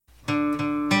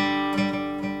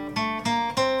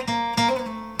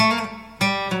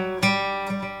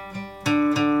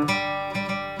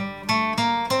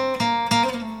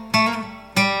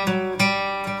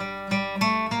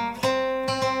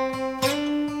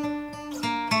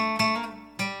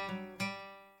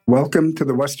Welcome to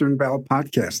the Western Bell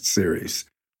podcast series,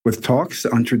 with talks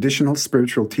on traditional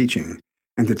spiritual teaching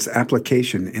and its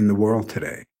application in the world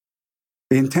today.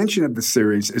 The intention of the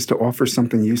series is to offer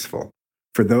something useful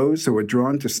for those who are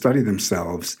drawn to study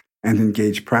themselves and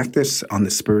engage practice on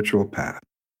the spiritual path.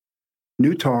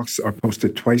 New talks are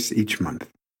posted twice each month.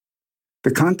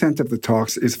 The content of the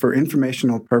talks is for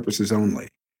informational purposes only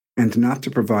and not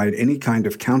to provide any kind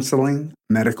of counseling,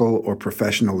 medical, or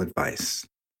professional advice.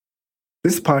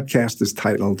 This podcast is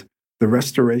titled The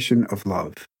Restoration of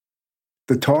Love.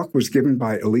 The talk was given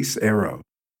by Elise Arrow,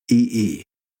 EE,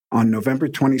 on November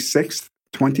 26,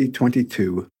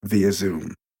 2022, via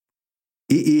Zoom.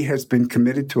 EE has been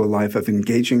committed to a life of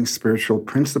engaging spiritual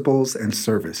principles and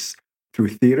service through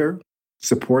theater,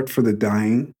 support for the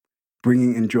dying,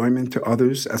 bringing enjoyment to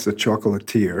others as a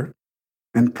chocolatier,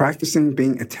 and practicing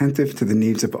being attentive to the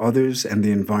needs of others and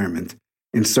the environment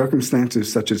in circumstances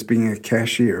such as being a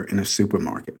cashier in a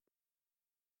supermarket.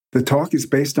 The talk is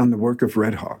based on the work of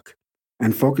Red Hawk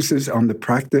and focuses on the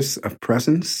practice of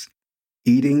presence,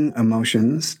 eating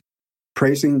emotions,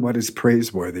 praising what is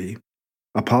praiseworthy,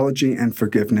 apology and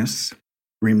forgiveness,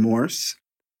 remorse,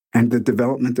 and the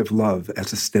development of love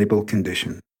as a stable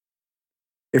condition.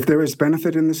 If there is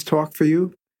benefit in this talk for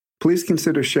you, please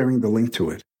consider sharing the link to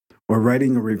it or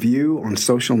writing a review on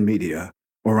social media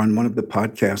or on one of the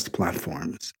podcast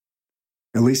platforms.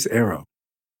 Elise Arrow.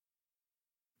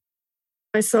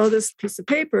 I saw this piece of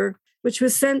paper, which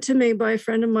was sent to me by a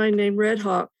friend of mine named Red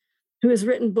Hawk, who has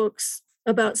written books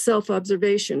about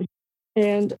self-observation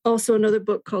and also another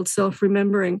book called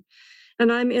Self-Remembering.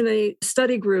 And I'm in a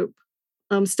study group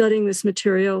studying this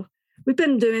material. We've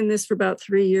been doing this for about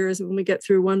 3 years. And when we get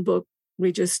through one book,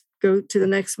 we just go to the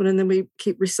next one and then we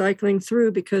keep recycling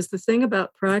through, because the thing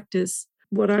about practice,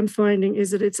 what I'm finding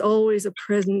is that it's always a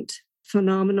present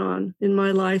phenomenon in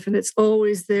my life, and it's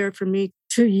always there for me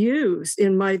to use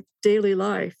in my daily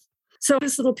life. So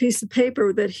this little piece of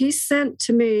paper that he sent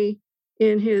to me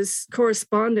in his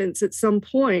correspondence at some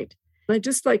point, I'd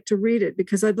just like to read it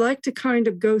because I'd like to kind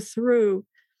of go through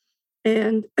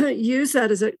and use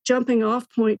that as a jumping off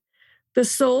point. The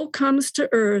soul comes to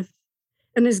earth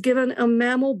and is given a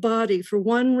mammal body for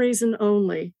one reason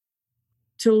only: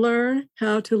 to learn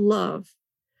how to love,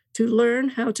 to learn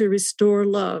how to restore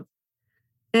love.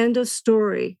 End of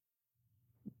story.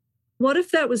 What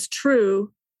if that was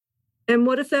true? And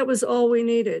what if that was all we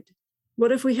needed?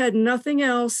 What if we had nothing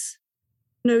else?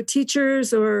 No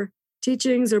teachers or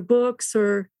teachings or books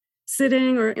or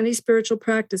sitting or any spiritual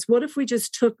practice. What if we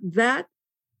just took that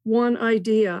one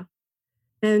idea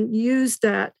and used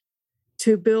that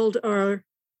to build our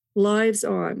lives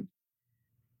on?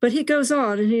 But he goes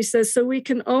on and he says, so we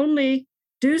can only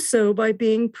do so by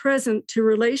being present to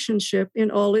relationship in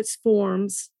all its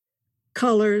forms,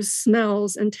 colors,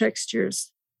 smells, and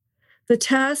textures. The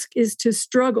task is to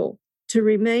struggle, to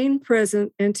remain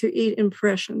present, and to eat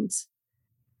impressions.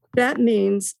 That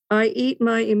means I eat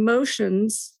my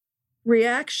emotions,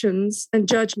 reactions, and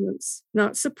judgments,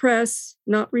 not suppress,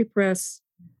 not repress,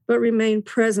 but remain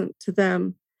present to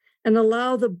them and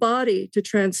allow the body to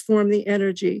transform the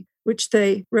energy which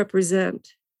they represent.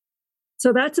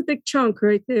 So that's a big chunk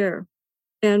right there.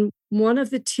 And one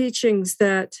of the teachings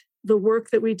that the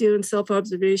work that we do in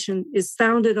self-observation is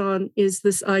founded on is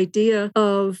this idea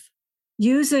of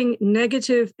using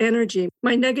negative energy,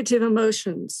 my negative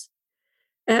emotions,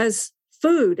 as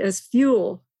food, as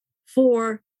fuel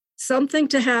for something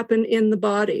to happen in the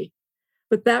body.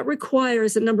 But that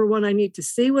requires that, number one, I need to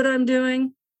see what I'm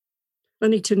doing. I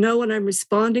need to know what I'm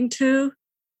responding to.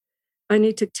 I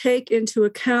need to take into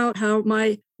account how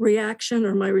my reaction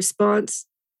or my response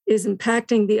is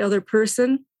impacting the other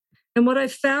person. And what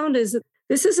I've found is that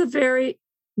this is a very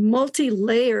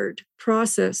multi-layered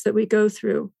process that we go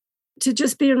through to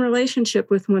just be in relationship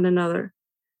with one another.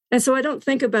 And so I don't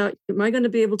think about, am I going to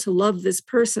be able to love this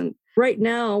person? Right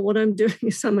now, what I'm doing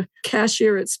is I'm a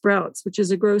cashier at Sprouts, which is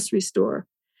a grocery store.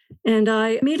 And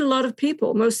I meet a lot of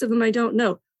people. Most of them I don't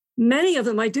know. Many of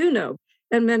them I do know.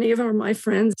 And many of them are my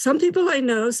friends. Some people I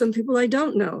know, some people I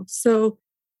don't know. So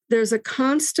there's a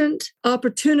constant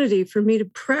opportunity for me to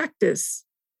practice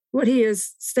what he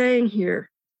is saying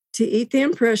here, to eat the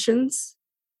impressions.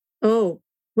 Oh,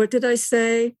 what did I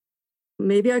say?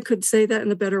 Maybe I could say that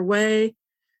in a better way.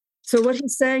 So what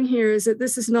he's saying here is that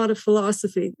this is not a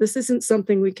philosophy. This isn't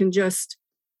something we can just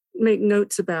make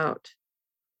notes about.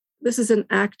 This is an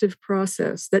active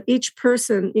process that each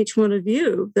person, each one of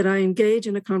you that I engage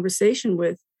in a conversation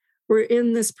with, we're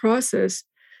in this process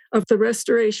of the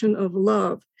restoration of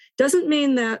love. Doesn't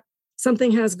mean that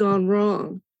something has gone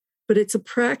wrong, but it's a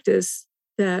practice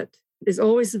that is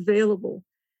always available.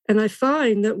 And I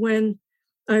find that when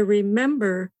I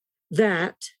remember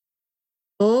that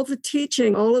all the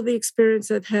teaching, all of the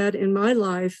experience I've had in my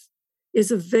life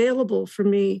is available for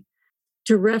me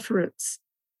to reference.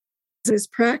 This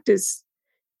practice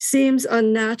seems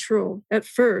unnatural at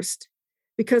first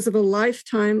because of a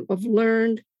lifetime of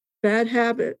learned bad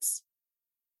habits.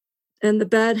 And the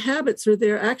bad habits are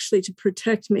there actually to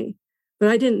protect me. But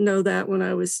I didn't know that when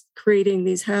I was creating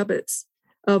these habits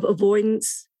of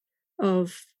avoidance,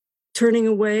 of turning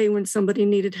away when somebody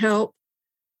needed help,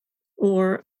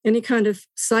 or any kind of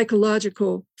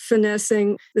psychological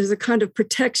finessing. There's a kind of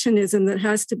protectionism that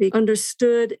has to be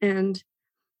understood. And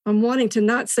I'm wanting to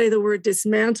not say the word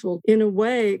dismantled in a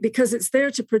way because it's there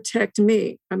to protect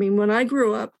me. I mean, when I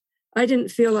grew up, I didn't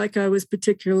feel like I was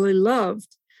particularly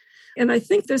loved. And I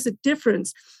think there's a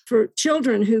difference for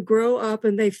children who grow up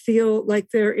and they feel like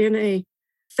they're in a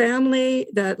family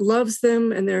that loves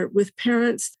them and they're with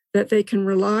parents that they can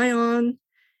rely on.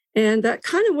 And that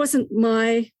kind of wasn't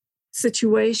my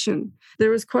situation. There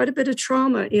was quite a bit of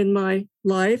trauma in my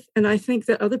life, and I think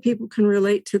that other people can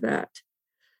relate to that.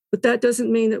 But that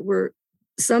doesn't mean that we're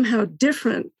somehow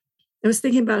different. I was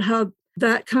thinking about how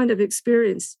that kind of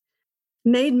experience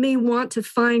made me want to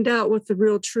find out what the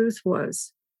real truth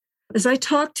was. As I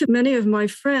talk to many of my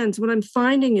friends, what I'm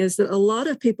finding is that a lot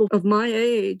of people of my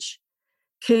age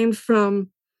came from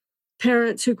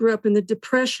parents who grew up in the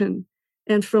Depression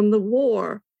and from the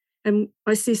war. And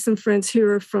I see some friends who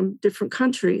are from different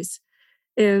countries,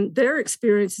 and their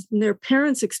experiences and their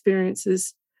parents'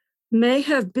 experiences may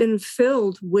have been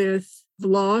filled with the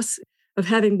loss of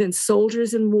having been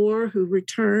soldiers in war who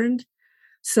returned,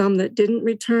 some that didn't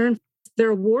return. There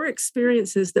are war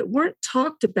experiences that weren't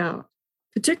talked about,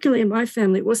 particularly in my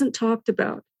family. It wasn't talked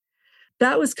about.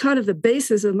 That was kind of the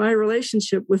basis of my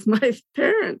relationship with my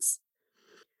parents.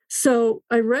 So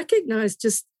I recognized,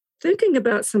 just thinking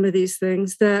about some of these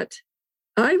things, that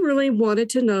I really wanted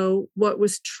to know what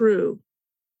was true.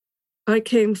 I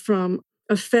came from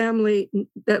a family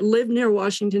that lived near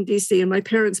Washington, D.C., and my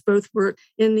parents both worked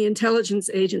in the intelligence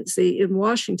agency in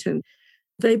Washington.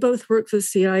 They both worked for the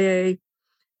CIA,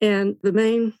 and the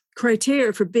main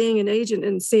criteria for being an agent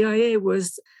in CIA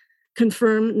was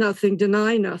confirm nothing,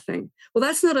 deny nothing. Well,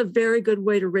 that's not a very good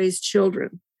way to raise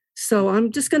children. So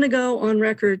I'm just going to go on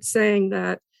record saying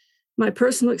that my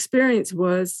personal experience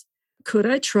was, could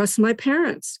I trust my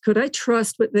parents? Could I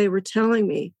trust what they were telling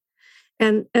me?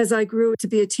 And as I grew to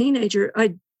be a teenager,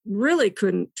 I really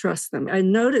couldn't trust them. I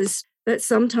noticed that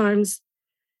sometimes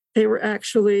they were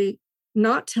actually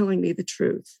not telling me the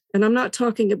truth. And I'm not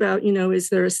talking about, is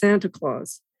there a Santa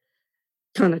Claus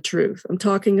kind of truth? I'm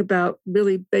talking about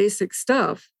really basic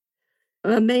stuff.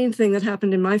 A main thing that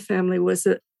happened in my family was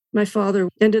that my father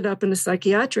ended up in a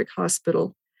psychiatric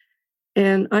hospital.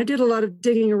 And I did a lot of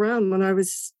digging around when I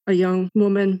was a young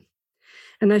woman.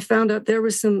 And I found out there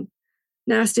was some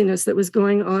nastiness that was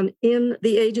going on in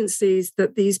the agencies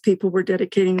that these people were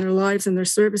dedicating their lives and their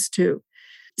service to.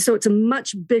 So it's a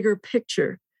much bigger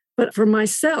picture. But for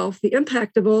myself, the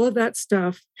impact of all of that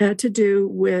stuff had to do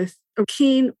with a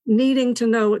keen needing to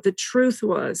know what the truth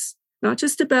was, not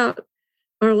just about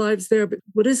our lives there, but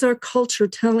what is our culture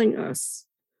telling us?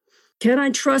 Can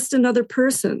I trust another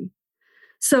person?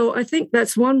 So I think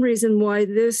that's one reason why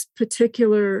this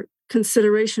particular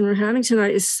consideration we're having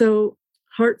tonight is so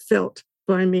heartfelt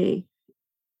by me.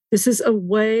 This is a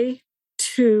way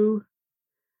to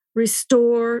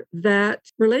restore that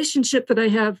relationship that I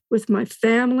have with my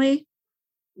family.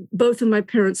 Both of my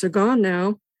parents are gone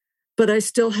now, but I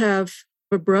still have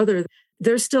a brother.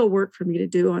 There's still work for me to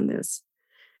do on this.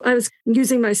 I was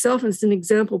using myself as an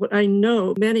example, but I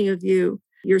know many of you,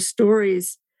 your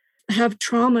stories have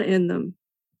trauma in them.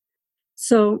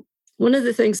 So one of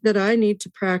the things that I need to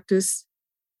practice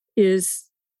is,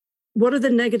 what are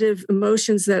the negative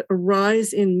emotions that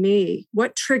arise in me?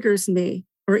 What triggers me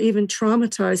or even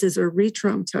traumatizes or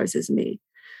re-traumatizes me?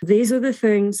 These are the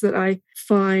things that I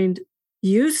find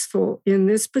useful in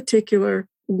this particular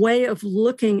way of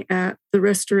looking at the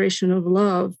restoration of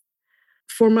love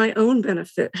for my own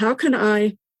benefit. How can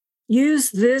I use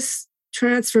this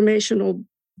transformational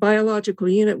biological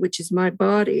unit, which is my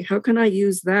body? How can I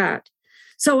use that?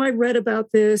 So I read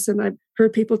about this and I've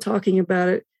heard people talking about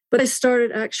it, but I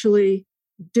started actually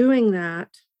doing that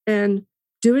and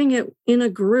doing it in a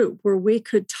group where we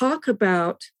could talk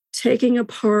about taking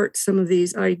apart some of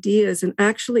these ideas and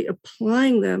actually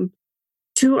applying them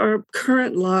to our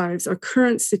current lives, our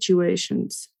current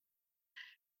situations.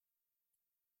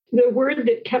 The word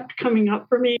that kept coming up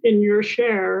for me in your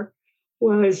share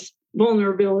was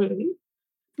vulnerability.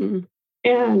 Mm-hmm.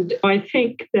 And I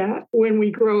think that when we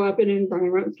grow up in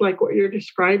environments like what you're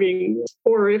describing,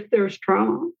 or if there's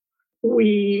trauma,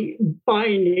 we, by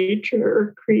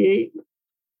nature, create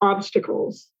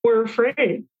obstacles. We're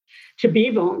afraid to be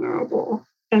vulnerable.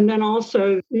 And then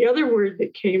also the other word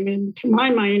that came into my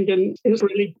mind and is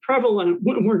really prevalent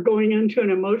when we're going into an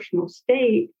emotional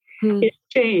state is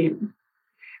shame.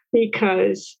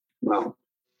 Because, well,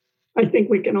 I think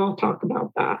we can all talk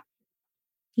about that.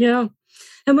 Yeah.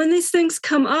 And when these things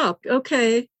come up,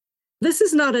 okay, this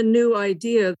is not a new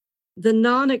idea. The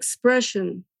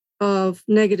non-expression of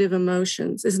negative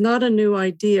emotions is not a new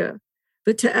idea,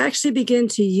 but to actually begin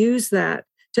to use that,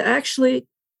 to actually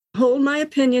hold my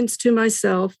opinions to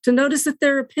myself, to notice that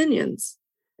they're opinions,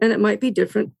 and it might be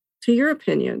different to your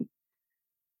opinion.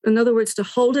 In other words, to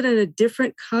hold it in a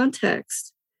different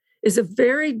context is a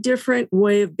very different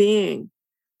way of being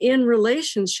in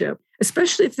relationship,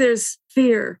 especially if there's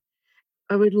fear.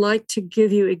 I would like to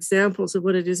give you examples of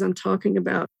what it is I'm talking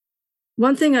about.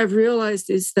 One thing I've realized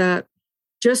is that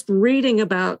just reading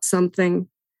about something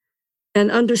and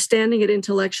understanding it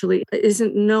intellectually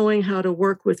isn't knowing how to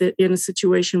work with it in a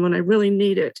situation when I really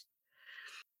need it.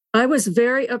 I was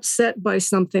very upset by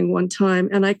something one time,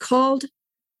 and I called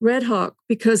Red Hawk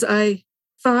because I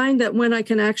find that when I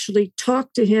can actually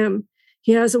talk to him,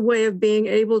 he has a way of being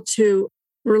able to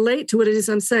relate to what it is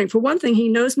I'm saying. For one thing, he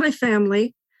knows my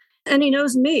family and he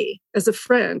knows me as a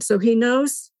friend. So he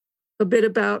knows a bit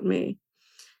about me.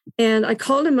 And I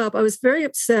called him up. I was very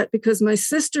upset because my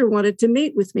sister wanted to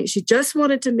meet with me. She just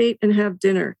wanted to meet and have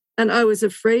dinner. And I was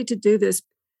afraid to do this.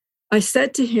 I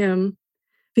said to him,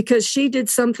 because she did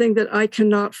something that I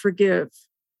cannot forgive.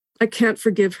 I can't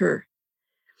forgive her.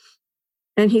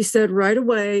 And he said right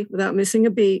away, without missing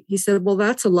a beat, he said, well,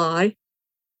 that's a lie.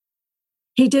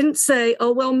 He didn't say,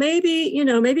 oh, well, maybe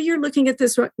you're looking at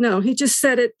this right. No, he just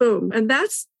said it, boom. And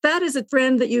that is a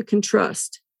friend that you can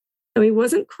trust. And he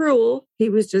wasn't cruel. He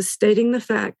was just stating the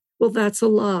fact, well, that's a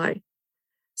lie.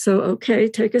 So, okay,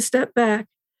 take a step back.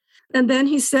 And then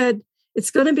he said,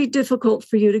 it's going to be difficult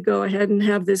for you to go ahead and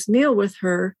have this meal with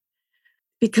her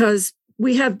because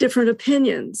we have different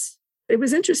opinions. It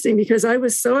was interesting because I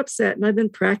was so upset and I've been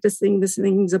practicing these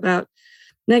things about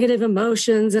negative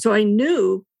emotions. And so I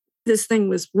knew this thing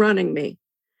was running me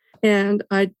and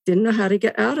I didn't know how to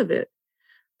get out of it.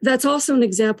 That's also an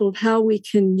example of how we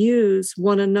can use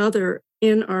one another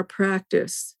in our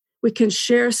practice. We can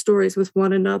share stories with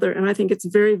one another. And I think it's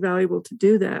very valuable to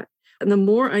do that. And the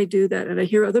more I do that, and I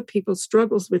hear other people's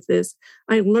struggles with this,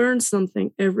 I learn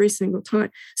something every single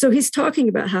time. So he's talking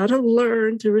about how to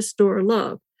learn to restore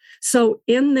love. So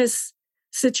in this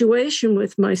situation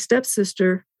with my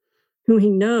stepsister, who he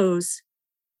knows,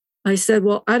 I said,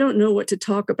 well, I don't know what to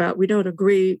talk about. We don't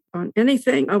agree on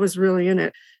anything. I was really in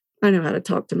it. I know how to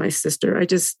talk to my sister. I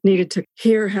just needed to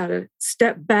hear how to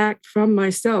step back from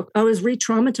myself. I was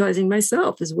re-traumatizing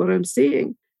myself is what I'm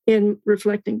seeing in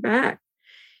reflecting back.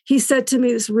 He said to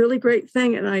me this really great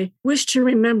thing, and I wish to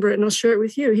remember it, and I'll share it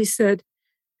with you. He said,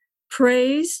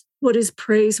 praise what is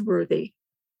praiseworthy.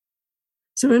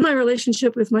 So in my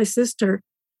relationship with my sister,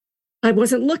 I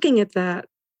wasn't looking at that.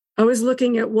 I was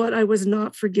looking at what I was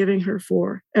not forgiving her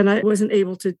for, and I wasn't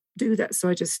able to do that. So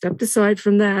I just stepped aside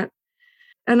from that.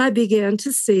 And I began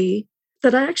to see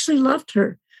that I actually loved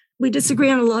her. We disagree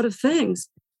on a lot of things,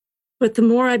 but the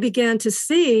more I began to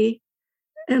see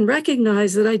and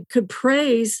recognize that I could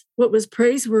praise what was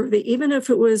praiseworthy, even if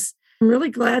it was, I'm really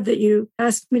glad that you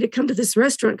asked me to come to this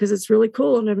restaurant because it's really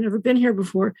cool and I've never been here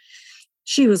before.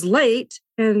 She was late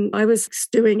and I was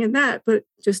stewing in that, but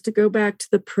just to go back to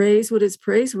the praise, what is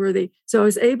praiseworthy. So I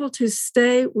was able to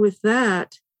stay with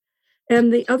that.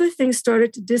 And the other things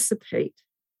started to dissipate.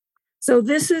 So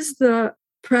this is the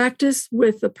practice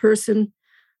with the person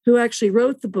who actually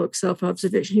wrote the book,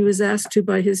 Self-Observation. He was asked to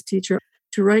by his teacher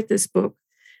to write this book,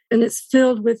 and it's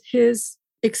filled with his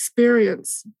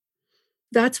experience.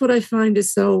 That's what I find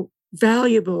is so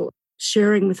valuable,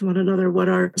 sharing with one another what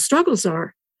our struggles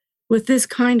are with this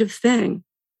kind of thing.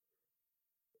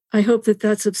 I hope that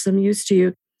that's of some use to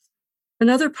you.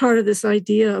 Another part of this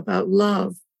idea about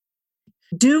love.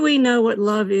 Do we know what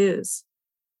love is?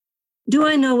 Do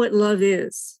I know what love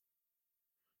is?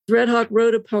 Red Hawk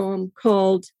wrote a poem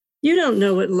called You Don't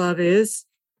Know What Love Is.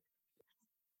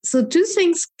 So two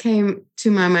things came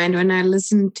to my mind when I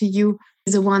listened to you.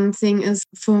 The one thing is,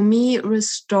 for me,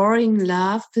 restoring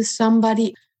love with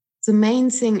somebody, the main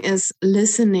thing is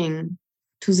listening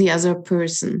to the other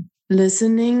person.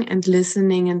 Listening and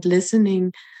listening and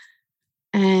listening.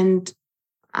 And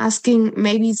asking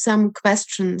maybe some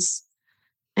questions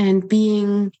and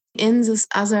being in this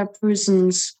other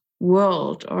person's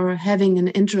world or having an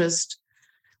interest.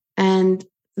 And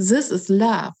this is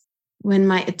love. When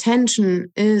my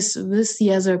attention is with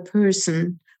the other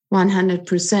person,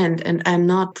 100%. And I'm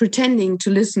not pretending to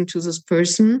listen to this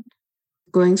person,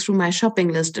 going through my shopping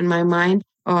list in my mind,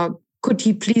 or could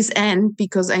he please end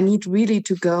because I need really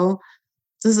to go.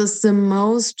 This is the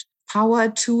most power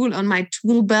tool on my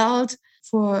tool belt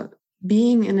for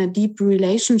being in a deep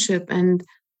relationship. And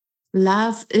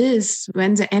love is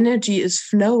when the energy is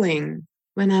flowing,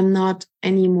 when I'm not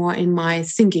anymore in my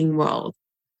thinking world.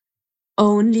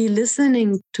 Only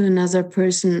listening to another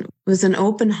person with an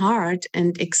open heart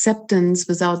and acceptance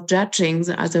without judging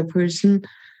the other person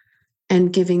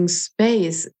and giving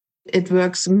space, it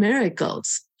works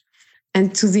miracles.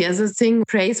 And to the other thing,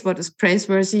 praise what is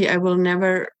praiseworthy. I will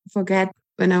never forget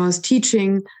when I was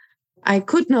teaching, I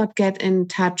could not get in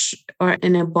touch or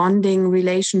in a bonding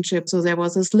relationship. So there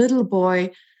was this little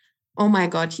boy. Oh my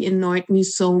God, he annoyed me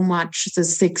so much, the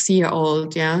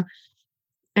 6-year-old, yeah.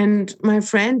 And my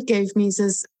friend gave me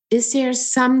this, is there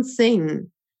something,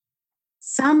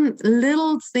 some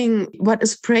little thing, what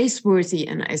is praiseworthy?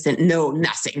 And I said, no,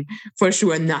 nothing, for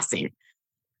sure, nothing.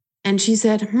 And she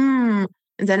said, And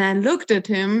then I looked at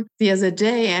him the other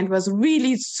day and was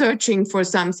really searching for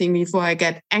something before I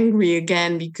get angry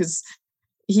again because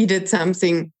he did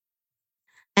something.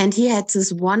 And he had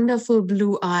this wonderful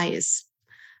blue eyes.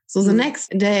 So the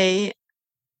next day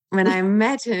when I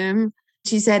met him,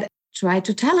 she said, try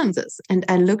to tell him this. And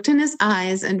I looked in his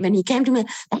eyes. And when he came to me,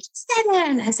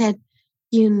 and I said,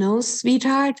 you know,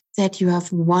 sweetheart, that you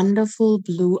have wonderful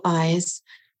blue eyes.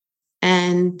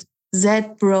 And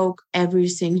that broke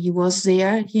everything. He was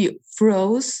there. He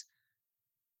froze.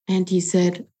 And he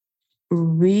said,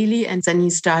 really? And then he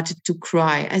started to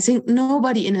cry. I think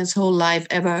nobody in his whole life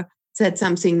ever said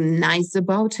something nice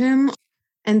about him.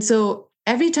 And so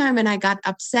every time when I got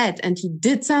upset and he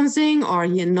did something or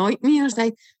he annoyed me, I was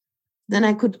like, then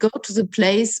I could go to the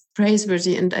place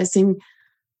praiseworthy. And I think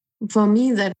for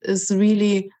me, that is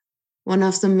really one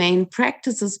of the main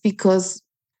practices because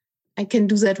I can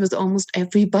do that with almost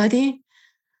everybody.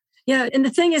 Yeah. And the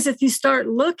thing is, if you start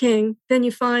looking, then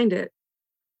you find it.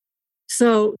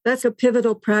 So that's a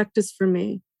pivotal practice for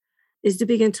me, is to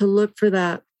begin to look for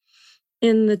that.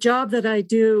 In the job that I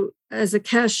do as a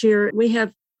cashier, we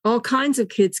have all kinds of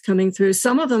kids coming through.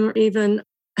 Some of them even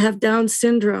have Down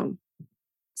syndrome.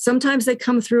 Sometimes they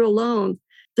come through alone.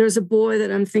 There's a boy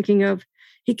that I'm thinking of.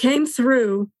 He came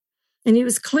through and he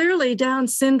was clearly Down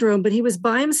syndrome, but he was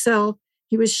by himself.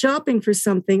 He was shopping for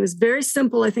something. It was very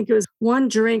simple. I think it was one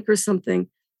drink or something.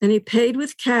 And he paid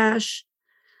with cash.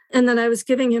 And then I was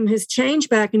giving him his change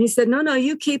back. And he said, no,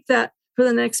 you keep that for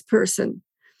the next person.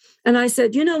 And I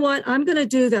said, you know what? I'm going to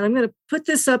do that. I'm going to put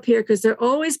this up here because there are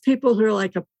always people who are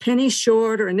like a penny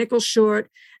short or a nickel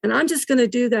short. And I'm just going to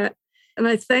do that. And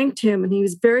I thanked him and he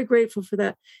was very grateful for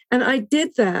that. And I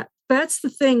did that. That's the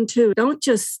thing too. Don't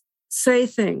just say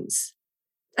things.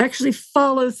 Actually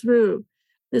follow through.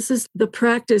 This is the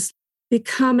practice,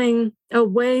 becoming a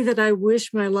way that I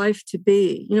wish my life to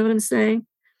be. You know what I'm saying?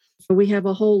 We have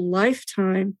a whole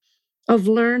lifetime of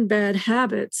learned bad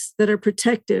habits that are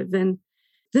protective. And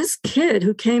this kid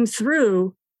who came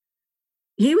through,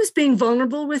 he was being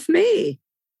vulnerable with me.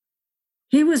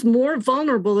 He was more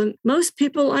vulnerable than most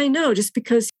people I know just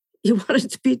because he wanted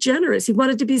to be generous. He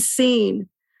wanted to be seen.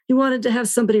 He wanted to have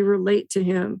somebody relate to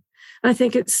him. I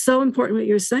think it's so important what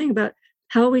you're saying about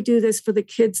how we do this for the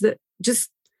kids that just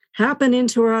happen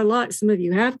into our lives. Some of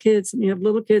you have kids, some of you have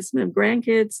little kids, some have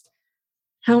grandkids.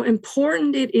 How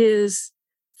important it is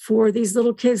for these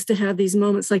little kids to have these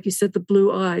moments, like you said, the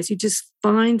blue eyes. You just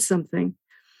find something.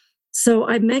 So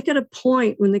I make it a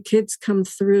point when the kids come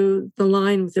through the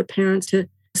line with their parents to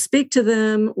speak to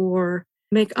them or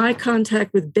make eye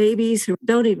contact with babies who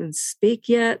don't even speak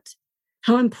yet.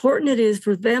 How important it is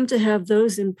for them to have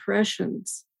those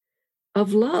impressions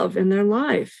of love in their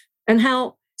life and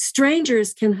how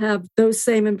strangers can have those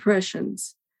same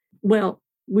impressions. Well,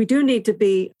 we do need to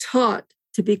be taught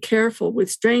to be careful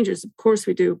with strangers. Of course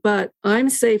we do, but I'm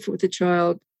safe with the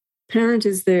child. Parent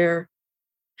is there.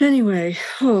 Anyway,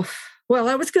 well,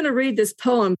 I was going to read this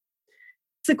poem.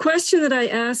 The question that I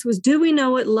asked was, do we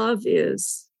know what love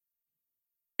is?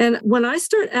 And when I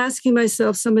start asking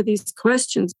myself some of these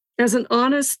questions as an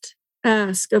honest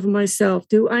ask of myself,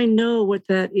 do I know what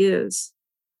that is?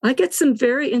 I get some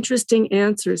very interesting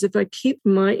answers if I keep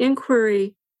my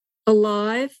inquiry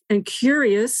alive and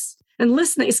curious and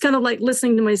listening. It's kind of like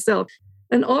listening to myself.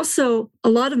 And also, a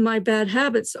lot of my bad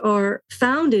habits are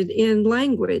founded in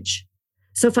language.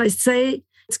 So if I say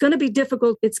it's going to be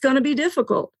difficult, it's going to be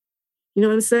difficult. You know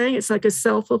what I'm saying? It's like a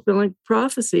self-fulfilling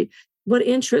prophecy. What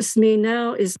interests me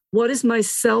now is, what is my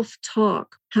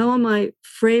self-talk? How am I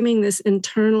framing this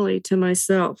internally to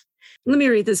myself? Let me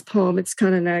read this poem. It's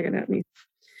kind of nagging at me.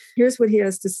 Here's what he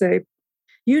has to say.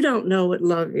 You don't know what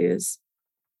love is.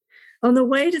 On the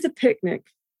way to the picnic,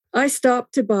 I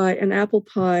stopped to buy an apple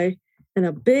pie and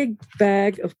a big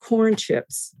bag of corn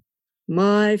chips,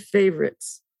 my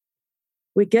favorites.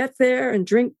 We get there and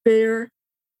drink beer,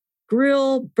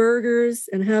 grill burgers,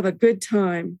 and have a good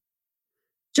time.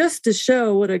 Just to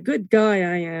show what a good guy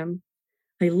I am,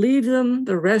 I leave them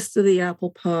the rest of the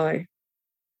apple pie.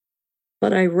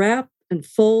 But I wrap and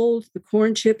fold the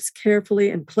corn chips carefully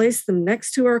and place them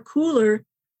next to our cooler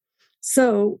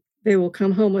so they will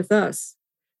come home with us.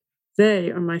 They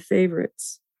are my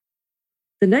favorites.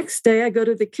 The next day, I go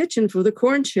to the kitchen for the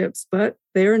corn chips, but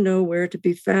they are nowhere to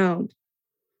be found.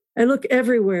 I look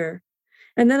everywhere,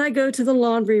 and then I go to the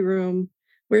laundry room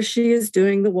where she is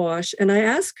doing the wash, and I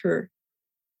ask her,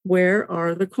 where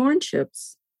are the corn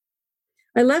chips?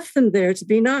 I left them there to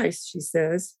be nice, she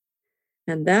says.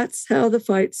 And that's how the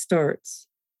fight starts.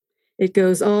 It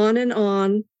goes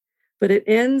on, but it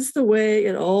ends the way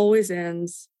it always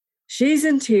ends. She's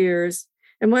in tears,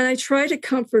 and when I try to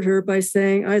comfort her by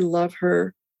saying I love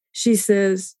her, she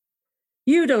says,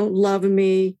 you don't love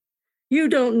me. You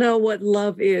don't know what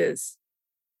love is.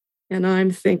 And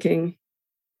I'm thinking,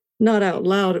 not out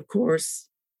loud, of course,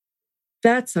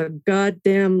 that's a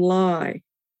goddamn lie.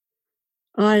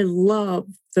 I love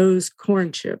those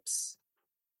corn chips.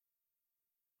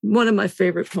 One of my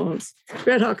favorite poems.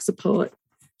 Red Hawk's a poet.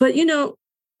 But,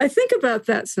 I think about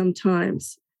that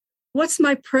sometimes. What's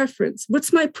my preference?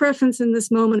 What's my preference in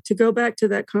this moment? To go back to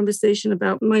that conversation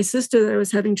about my sister that I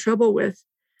was having trouble with.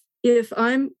 If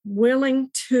I'm willing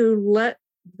to let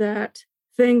that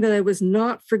thing that I was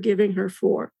not forgiving her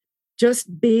for,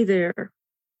 just be there.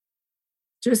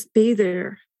 Just be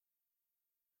there.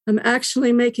 I'm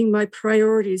actually making my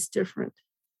priorities different.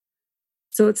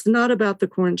 So it's not about the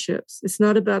corn chips. It's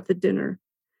not about the dinner.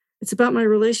 It's about my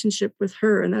relationship with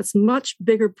her. And that's much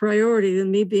bigger priority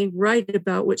than me being right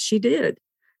about what she did.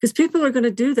 Because people are going to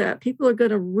do that. People are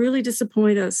going to really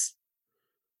disappoint us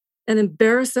and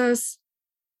embarrass us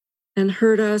and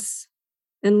hurt us.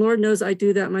 And Lord knows I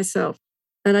do that myself.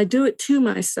 And I do it to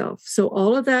myself. So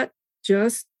all of that,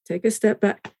 just take a step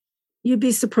back. You'd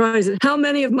be surprised at how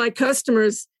many of my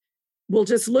customers will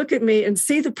just look at me and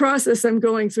see the process I'm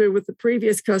going through with the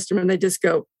previous customer. And they just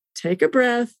go, take a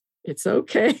breath. It's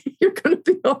okay. You're going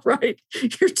to be all right.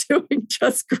 You're doing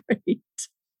just great.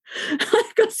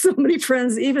 I've got so many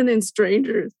friends, even in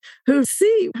strangers, who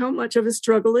see how much of a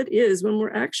struggle it is when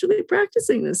we're actually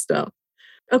practicing this stuff.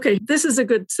 Okay, this is a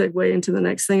good segue into the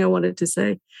next thing I wanted to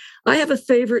say. I have a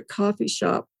favorite coffee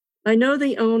shop. I know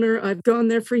the owner. I've gone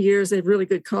there for years. They have really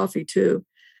good coffee too.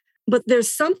 But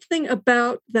there's something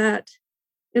about that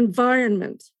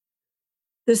environment.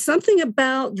 There's something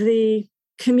about the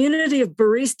community of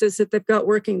baristas that they've got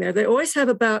working there. They always have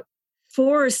about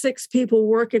 4 or 6 people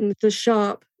working the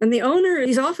shop. And the owner,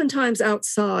 he's oftentimes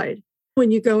outside.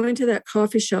 When you go into that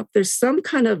coffee shop, there's some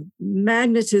kind of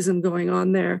magnetism going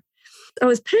on there. I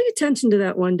was paying attention to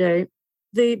that one day.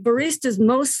 The baristas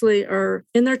mostly are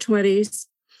in their 20s.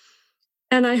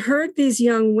 And I heard these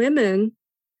young women,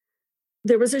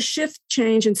 there was a shift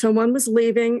change and someone was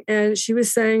leaving and she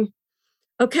was saying,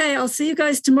 okay, I'll see you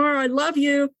guys tomorrow. I love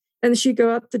you. And she'd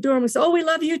go out the door and we say, oh, we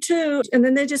love you too. And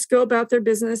then they just go about their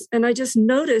business. And I just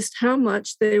noticed how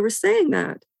much they were saying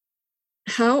that.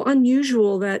 How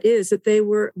unusual that is that they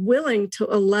were willing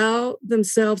to allow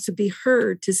themselves to be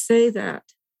heard to say that.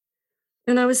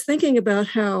 And I was thinking about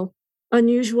how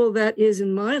unusual that is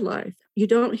in my life. You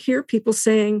don't hear people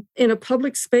saying in a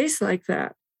public space like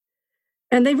that.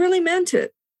 And they really meant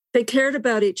it. They cared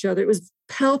about each other. It was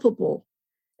palpable.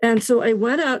 And so I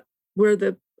went out where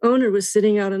the owner was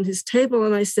sitting out on his table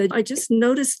and I said, I just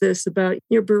noticed this about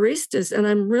your baristas. And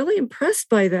I'm really impressed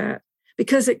by that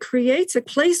because it creates a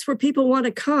place where people want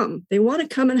to come. They want to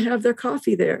come and have their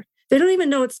coffee there. They don't even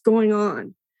know what's going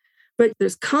on. But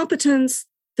there's competence.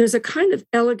 There's a kind of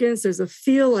elegance. There's a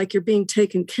feel like you're being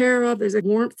taken care of. There's a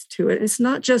warmth to it. It's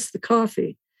not just the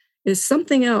coffee. It's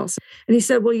something else. And he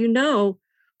said, well,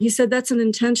 he said, that's an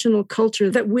intentional culture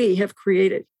that we have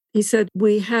created. He said,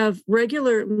 we have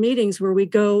regular meetings where we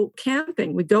go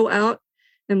camping. We go out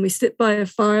and we sit by a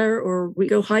fire or we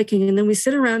go hiking and then we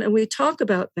sit around and we talk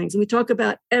about things and we talk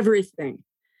about everything.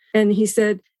 And he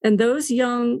said, and those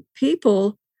young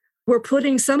people, we're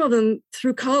putting some of them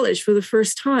through college for the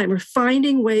first time. We're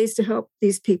finding ways to help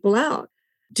these people out,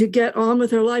 to get on with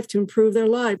their life, to improve their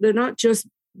life. They're not just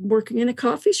working in a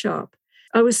coffee shop.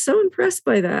 I was so impressed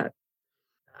by that.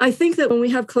 I think that when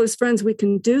we have close friends, we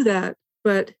can do that.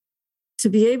 But to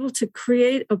be able to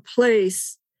create a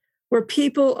place where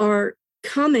people are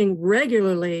coming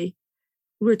regularly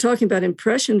we're talking about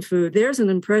impression food. There's an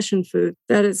impression food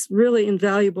that is really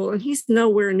invaluable. And he's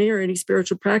nowhere near any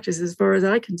spiritual practice as far as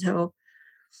I can tell.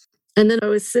 And then I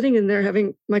was sitting in there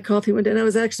having my coffee one day, and I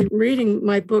was actually reading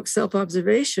my book,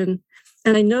 Self-Observation.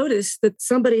 And I noticed that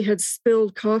somebody had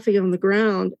spilled coffee on the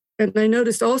ground. And I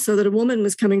noticed also that a woman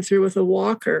was coming through with a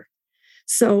walker.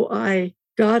 So I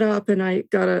got up and I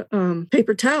got a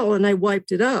paper towel and I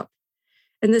wiped it up.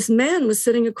 And this man was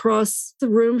sitting across the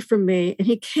room from me, and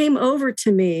he came over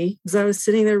to me as I was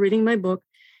sitting there reading my book.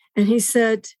 And he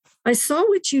said, I saw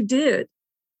what you did.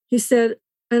 He said,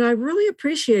 and I really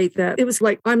appreciate that. It was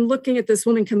like, I'm looking at this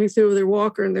woman coming through with her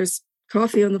walker and there's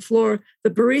coffee on the floor. The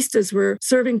baristas were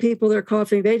serving people their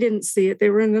coffee. They didn't see it. They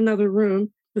were in another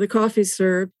room where the coffee's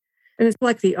served. And it's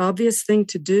like the obvious thing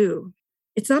to do.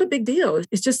 It's not a big deal.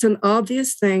 It's just an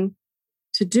obvious thing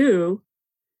to do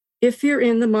if you're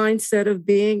in the mindset of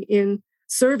being in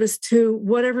service to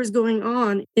whatever's going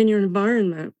on in your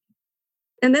environment.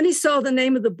 And then he saw the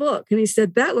name of the book and he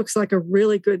said, that looks like a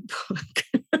really good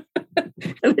book.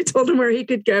 And I told him where he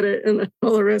could get it and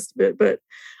all the rest of it. But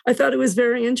I thought it was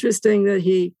very interesting that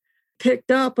he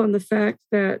picked up on the fact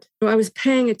that I was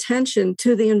paying attention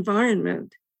to the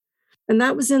environment. And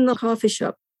that was in the coffee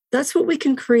shop. That's what we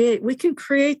can create. We can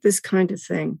create this kind of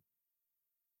thing.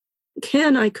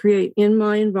 Can I create in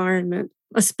my environment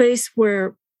a space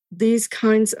where these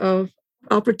kinds of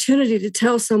opportunity to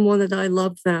tell someone that I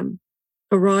love them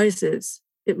arises?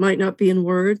 It might not be in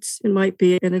words. It might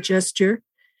be in a gesture.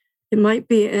 It might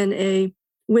be in a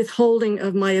withholding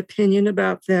of my opinion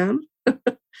about them.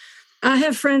 I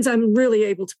have friends I'm really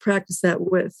able to practice that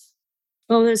with.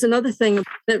 Oh, there's another thing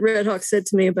that Red Hawk said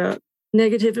to me about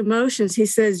negative emotions. He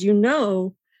says, you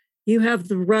have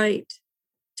the right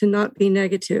to not be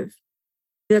negative.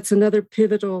 That's another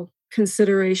pivotal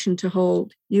consideration to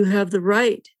hold. You have the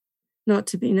right not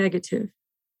to be negative.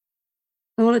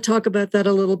 I want to talk about that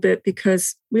a little bit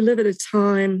because we live at a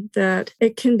time that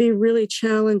it can be really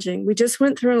challenging. We just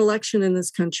went through an election in this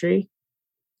country.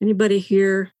 Anybody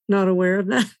here not aware of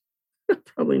that?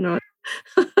 Probably not.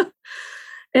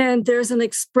 And there's an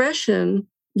expression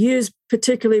used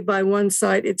particularly by one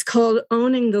side. It's called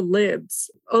owning the libs,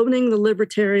 owning the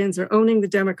libertarians or owning the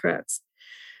Democrats.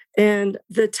 And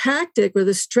the tactic or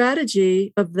the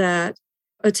strategy of that,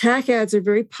 attack ads are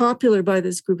very popular by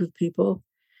this group of people.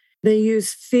 They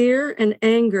use fear and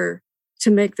anger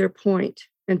to make their point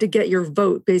and to get your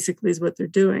vote, basically, is what they're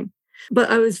doing. But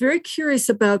I was very curious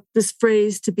about this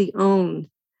phrase, to be owned.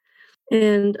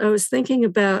 And I was thinking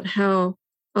about how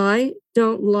I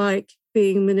don't like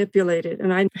being manipulated.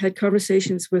 And I had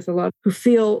conversations with a lot who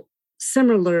feel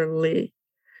similarly,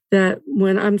 that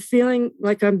when I'm feeling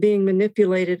like I'm being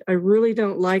manipulated, I really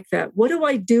don't like that. What do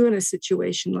I do in a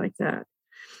situation like that?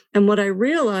 And what I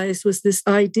realized was this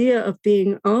idea of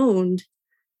being owned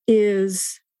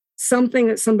is something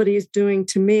that somebody is doing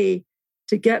to me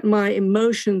to get my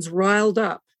emotions riled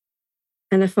up.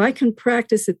 And if I can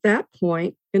practice at that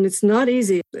point, and it's not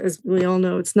easy, as we all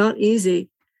know, it's not easy,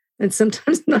 and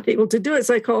sometimes not able to do it.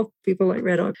 So I call people like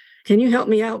Red Hawk, can you help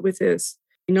me out with this?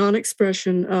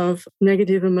 Non-expression of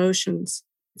negative emotions.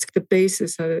 It's the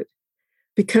basis of it.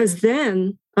 Because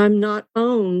then I'm not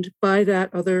owned by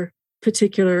that other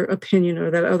particular opinion or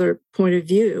that other point of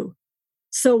view.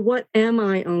 So what am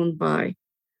I owned by?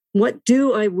 What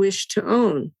do I wish to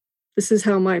own? This is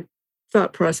how my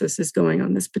thought process is going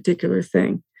on this particular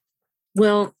thing.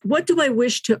 Well, what do I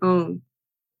wish to own?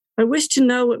 I wish to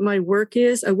know what my work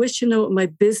is. I wish to know what my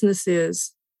business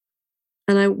is.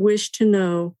 And I wish to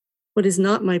know what is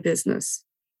not my business.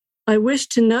 I wish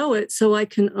to know it so I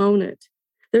can own it.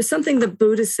 There's something the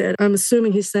Buddha said. I'm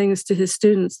assuming he's saying this to his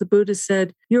students. The Buddha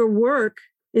said, your work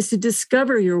is to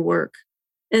discover your work,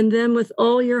 and then with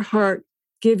all your heart,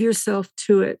 give yourself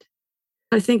to it.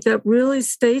 I think that really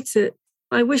states it.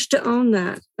 I wish to own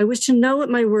that. I wish to know what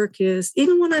my work is,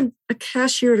 even when I'm a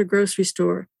cashier at a grocery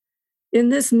store. In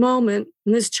this moment,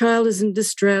 when this child is in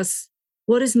distress,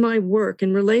 what is my work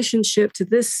in relationship to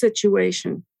this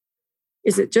situation?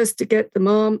 Is it just to get the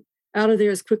mom out of there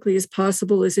as quickly as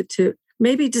possible? Is it to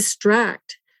maybe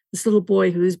distract this little boy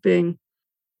who's being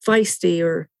feisty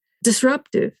or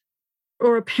disruptive?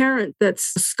 Or a parent that's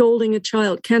scolding a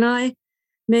child? Can I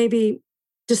maybe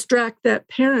distract that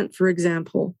parent, for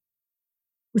example,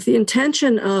 with the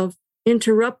intention of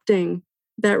interrupting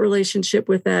that relationship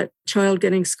with that child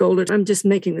getting scolded? I'm just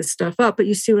making this stuff up, but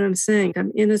you see what I'm saying?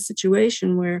 I'm in a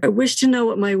situation where I wish to know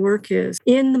what my work is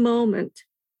in the moment,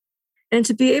 and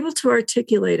to be able to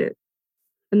articulate it.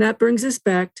 And that brings us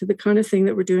back to the kind of thing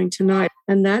that we're doing tonight.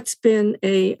 And that's been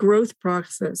a growth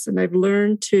process. And I've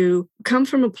learned to come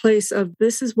from a place of,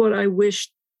 this is what I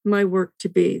wish my work to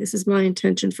be. This is my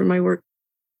intention for my work.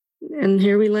 And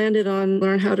here we landed on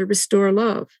learn how to restore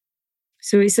love.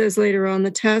 So he says later on,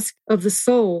 the task of the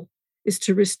soul is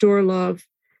to restore love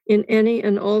in any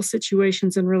and all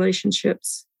situations and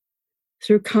relationships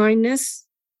through kindness,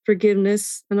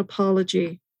 forgiveness, and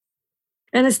apology.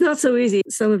 And it's not so easy.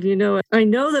 Some of you know it. I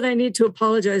know that I need to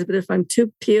apologize, but if I'm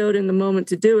too PO'd in the moment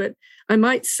to do it, I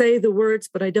might say the words,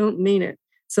 but I don't mean it.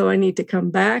 So I need to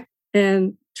come back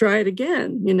and try it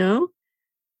again,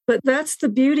 But that's the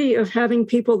beauty of having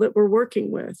people that we're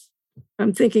working with.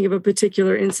 I'm thinking of a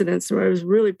particular incident where I was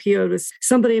really PO'd with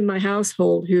somebody in my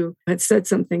household who had said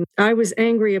something. I was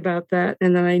angry about that.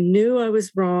 And then I knew I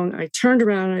was wrong. I turned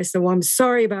around and I said, well, I'm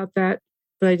sorry about that,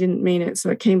 but I didn't mean it. So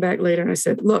I came back later and I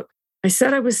said, look, I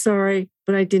said I was sorry,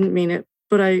 but I didn't mean it.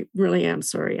 But I really am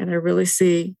sorry. And I really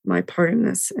see my part in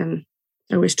this. And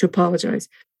I wish to apologize.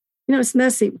 It's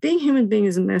messy. Being a human being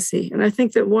is messy. And I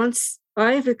think that once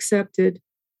I've accepted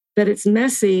that it's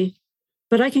messy,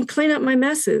 but I can clean up my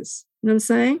messes. You know what I'm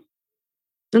saying?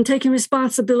 I'm taking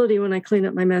responsibility when I clean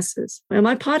up my messes. Am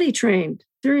I potty trained?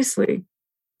 Seriously.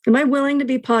 Am I willing to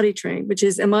be potty trained? Which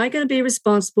is, am I going to be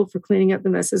responsible for cleaning up the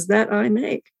messes that I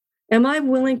make? Am I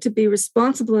willing to be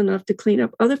responsible enough to clean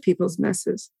up other people's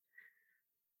messes?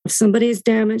 If somebody is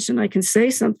damaged and I can say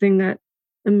something that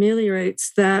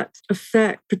ameliorates that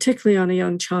effect, particularly on a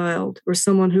young child or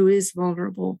someone who is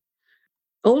vulnerable.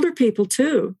 Older people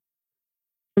too.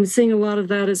 I'm seeing a lot of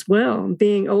that as well.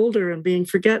 Being older and being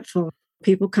forgetful.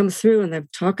 People come through and they're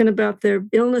talking about their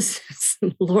illnesses.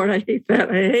 Lord, I hate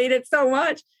that. I hate it so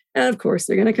much. And of course,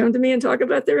 they're going to come to me and talk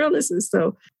about their illnesses.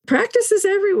 So practice is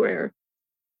everywhere.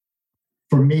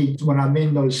 For me, when I'm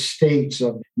in those states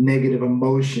of negative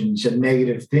emotions and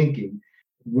negative thinking,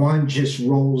 one just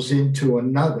rolls into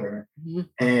another. Mm-hmm.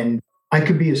 And I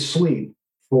could be asleep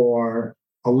for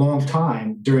a long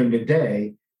time during the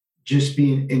day, just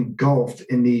being engulfed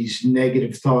in these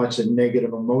negative thoughts and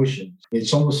negative emotions.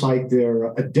 It's almost like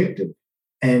they're addictive.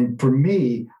 And for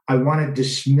me, I want to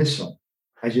dismiss them.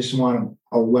 I just want them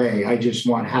away. I just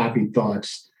want happy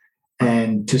thoughts.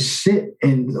 And to sit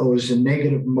in those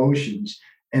negative emotions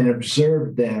and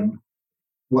observe them,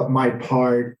 what my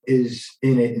part is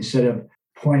in it, instead of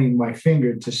pointing my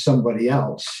finger to somebody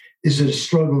else, is a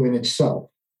struggle in itself.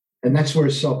 And that's where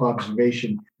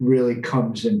self-observation really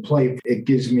comes in play. It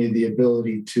gives me the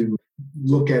ability to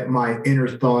look at my inner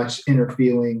thoughts, inner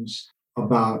feelings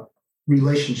about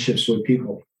relationships with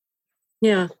people.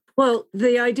 Yeah. Well,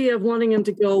 the idea of wanting them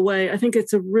to go away, I think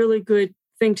it's a really good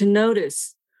thing to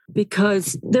notice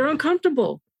because they're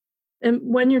uncomfortable. And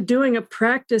when you're doing a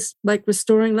practice like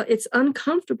restoring, it's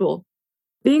uncomfortable.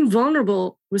 Being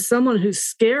vulnerable with someone who's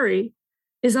scary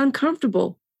is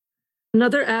uncomfortable.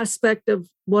 Another aspect of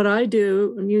what I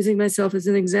do, I'm using myself as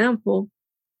an example,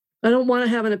 I don't want to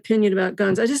have an opinion about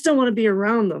guns. I just don't want to be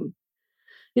around them.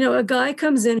 A guy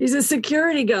comes in, he's a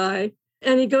security guy,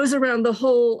 and he goes around the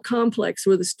whole complex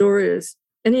where the store is.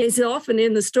 And he's often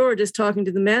in the store just talking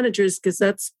to the managers because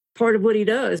that's part of what he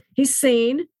does. He's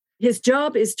seen. His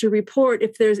job is to report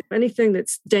if there's anything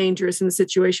that's dangerous in the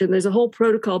situation. There's a whole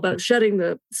protocol about shutting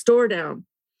the store down.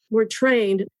 We're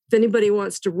trained, if anybody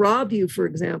wants to rob you, for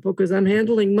example, because I'm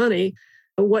handling money,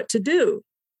 what to do.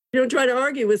 You don't try to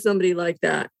argue with somebody like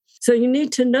that. So you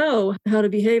need to know how to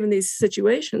behave in these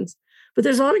situations. But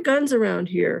there's a lot of guns around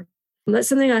here. And that's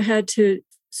something I had to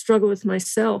struggle with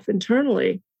myself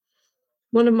internally.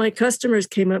 One of my customers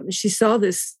came up and she saw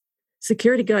this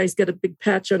security guy. He's got a big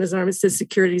patch on his arm. It says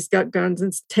security. He's got guns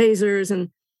and tasers. And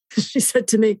she said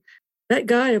to me, that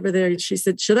guy over there, she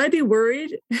said, should I be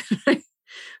worried?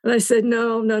 And I said,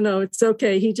 no, it's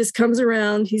okay. He just comes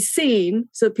around. He's seen,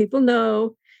 so people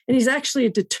know. And he's actually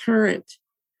a deterrent.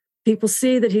 People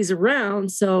see that he's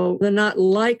around, so they're not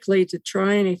likely to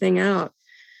try anything out.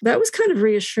 That was kind of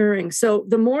reassuring. So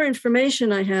the more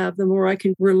information I have, the more I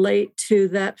can relate to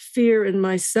that fear in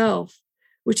myself,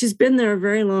 which has been there a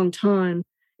very long time.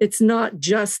 It's not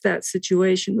just that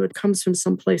situation, but it comes from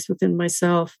someplace within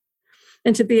myself.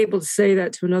 And to be able to say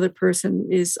that to another person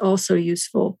is also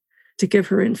useful, to give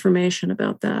her information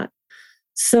about that.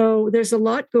 So there's a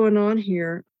lot going on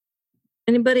here.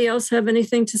 Anybody else have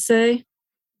anything to say?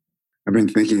 I've been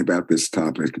thinking about this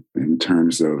topic in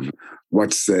terms of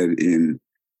what's said in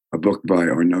a book by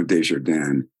Arnaud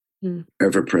Desjardins,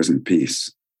 Ever Present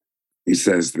Peace. He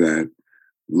says that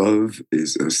love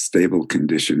is a stable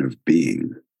condition of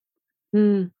being.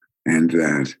 And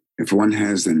that if one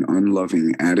has an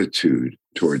unloving attitude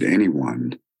toward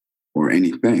anyone or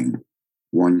anything,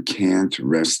 one can't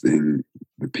rest in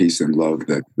the peace and love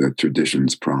that the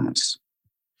traditions promise.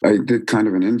 I did kind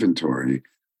of an inventory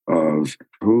of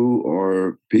who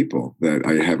are people that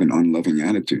I have an unloving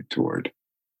attitude toward.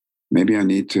 Maybe I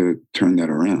need to turn that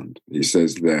around. He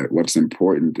says that what's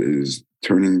important is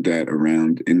turning that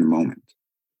around in the moment.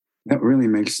 That really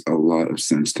makes a lot of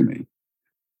sense to me.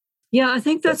 Yeah, I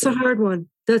think that's a hard one.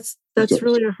 That's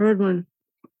really a hard one.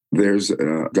 There's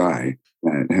a guy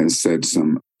that has said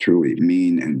some truly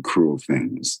mean and cruel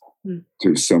things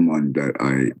to someone that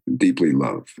I deeply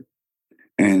love.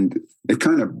 And it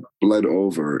kind of bled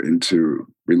over into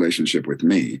relationship with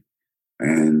me.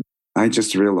 And I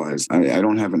just realized I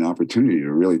don't have an opportunity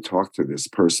to really talk to this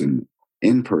person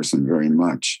in person very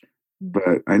much,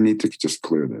 but I need to just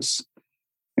clear this.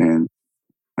 And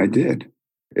I did.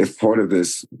 If part of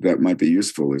this that might be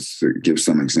useful is to give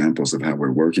some examples of how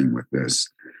we're working with this,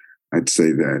 I'd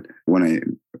say that when I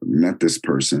met this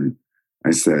person,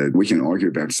 I said, we can argue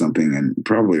about something and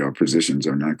probably our positions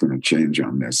are not going to change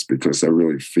on this because I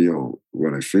really feel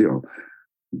what I feel.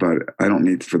 But I don't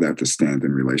need for that to stand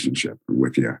in relationship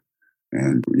with you.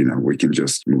 And, we can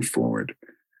just move forward.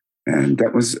 And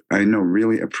that was, I know,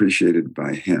 really appreciated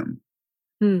by him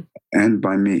and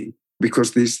by me.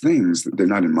 Because these things, they're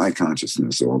not in my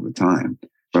consciousness all the time,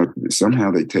 but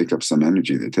somehow they take up some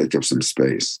energy, they take up some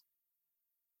space.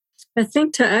 I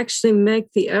think to actually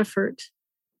make the effort.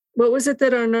 What was it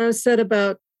that Arnaud said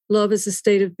about love as a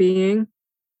state of being?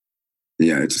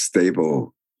 Yeah, it's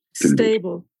stable.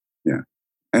 Stable. Yeah.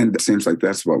 And it seems like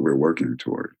that's what we're working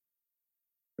toward.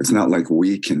 It's not like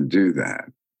we can do that,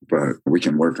 but we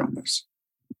can work on this.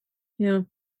 Yeah.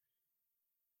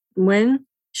 When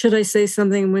should I say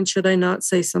something? When should I not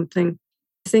say something?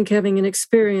 I think having an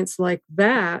experience like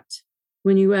that,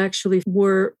 when you actually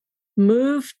were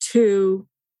moved to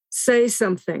say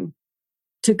something,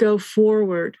 to go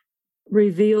forward,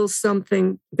 reveals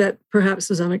something that perhaps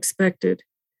was unexpected.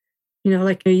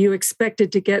 Like you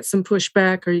expected to get some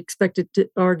pushback or you expected to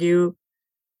argue,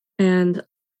 and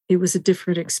it was a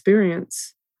different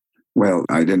experience. Well,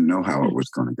 I didn't know how it was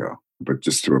going to go, but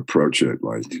just to approach it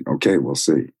like, okay, we'll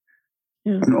see.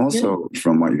 Yeah. And also,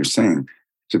 from what you're saying,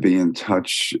 to be in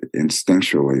touch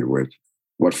instinctually with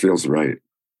what feels right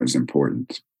is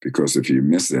important. Because if you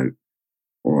miss it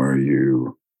or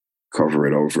you cover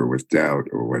it over with doubt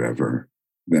or whatever,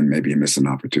 then maybe you miss an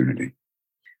opportunity.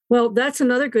 Well, that's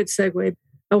another good segue.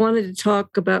 I wanted to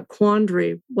talk about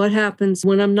quandary. What happens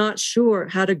when I'm not sure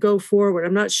how to go forward?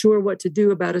 I'm not sure what to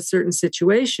do about a certain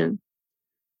situation.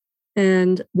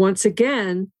 And once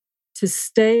again, to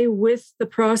stay with the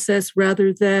process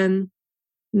rather than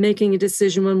making a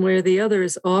decision one way or the other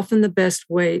is often the best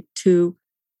way to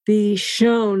be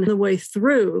shown the way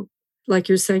through. Like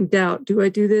you're saying, doubt. Do I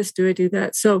do this? Do I do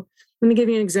that? So let me give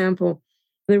you an example.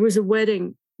 There was a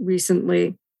wedding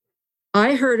recently.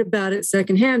 I heard about it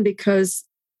secondhand because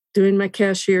doing my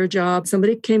cashier job,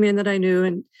 somebody came in that I knew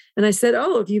and I said,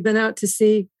 oh, have you been out to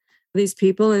see these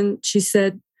people? And she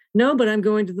said, no, but I'm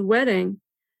going to the wedding.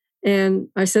 And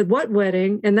I said, what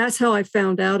wedding? And that's how I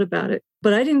found out about it.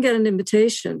 But I didn't get an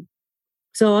invitation.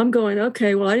 So I'm going,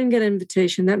 okay, well, I didn't get an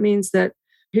invitation. That means that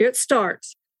here it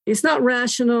starts. It's not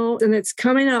rational, and it's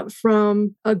coming up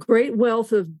from a great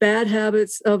wealth of bad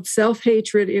habits of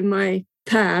self-hatred in my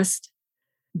past,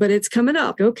 but it's coming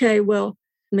up. Okay, well,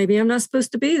 maybe I'm not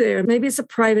supposed to be there. Maybe it's a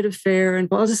private affair and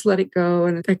I'll just let it go.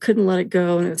 And I couldn't let it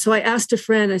go. And so I asked a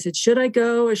friend, I said, should I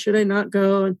go or should I not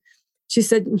go? And she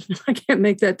said, I can't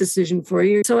make that decision for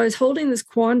you. So I was holding this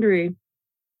quandary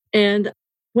and,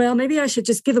 well, maybe I should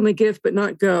just give them a gift, but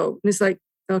not go. And it's like,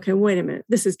 okay, wait a minute.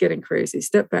 This is getting crazy.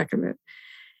 Step back a minute.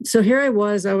 So here I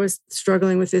was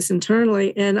struggling with this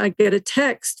internally, and I get a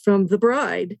text from the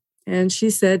bride. And she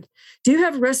said, do you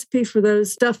have a recipe for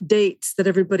those stuffed dates that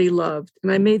everybody loved?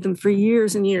 And I made them for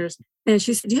years and years. And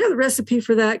she said, do you have a recipe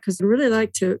for that? Because I'd really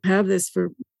like to have this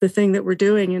for the thing that we're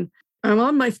doing. And I'm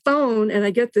on my phone and I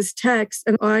get this text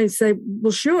and I say,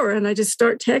 well, sure. And I just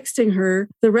start texting her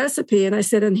the recipe. And I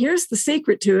said, and here's the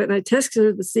secret to it. And I texted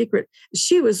her the secret.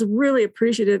 She was really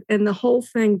appreciative. And the whole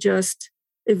thing just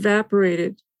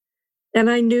evaporated. And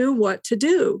I knew what to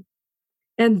do.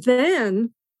 And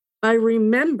then I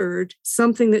remembered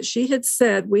something that she had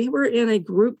said. We were in a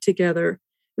group together. It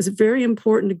was a very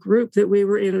important group that we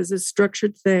were in. It was a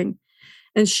structured thing.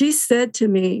 And she said to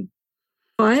me,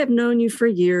 I have known you for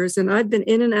years and I've been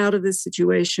in and out of this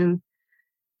situation,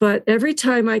 but every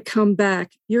time I come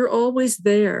back, you're always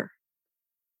there.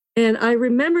 And I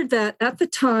remembered that at the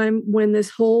time when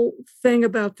this whole thing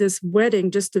about this wedding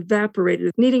just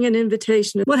evaporated, needing an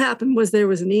invitation. What happened was there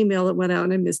was an email that went out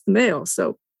and I missed the mail.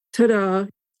 So, ta-da.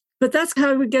 But that's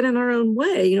how we get in our own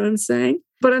way, you know what I'm saying?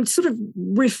 But I'm sort of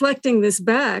reflecting this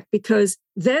back because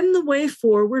then the way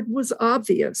forward was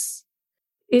obvious.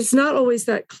 It's not always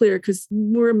that clear because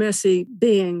we're messy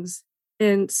beings.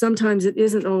 And sometimes it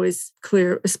isn't always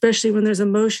clear, especially when there's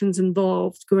emotions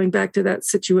involved, going back to that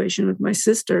situation with my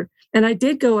sister. And I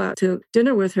did go out to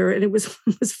dinner with her, and it was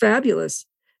fabulous.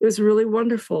 It was really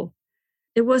wonderful.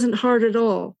 It wasn't hard at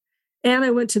all. And I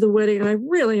went to the wedding, and I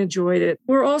really enjoyed it.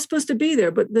 We're all supposed to be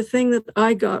there. But the thing that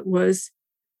I got was,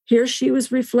 here she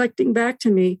was reflecting back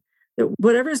to me that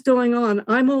whatever's going on,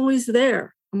 I'm always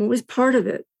there. I'm always part of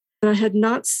it. And I had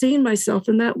not seen myself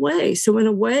in that way. So in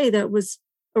a way, that was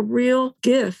a real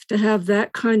gift to have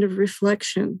that kind of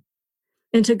reflection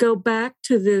and to go back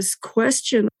to this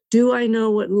question, do I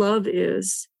know what love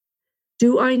is?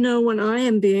 Do I know when I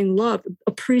am being loved,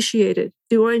 appreciated?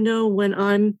 Do I know when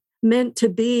I'm meant to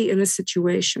be in a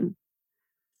situation?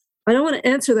 I don't want to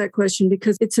answer that question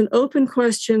because it's an open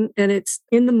question and it's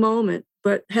in the moment.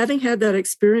 But having had that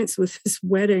experience with this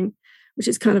wedding, which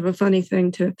is kind of a funny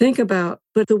thing to think about,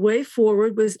 but the way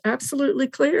forward was absolutely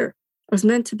clear. I was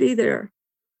meant to be there.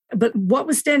 But what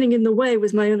was standing in the way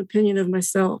was my own opinion of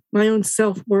myself, my own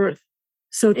self-worth.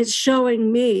 So it's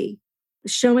showing me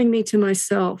to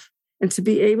myself and to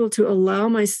be able to allow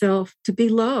myself to be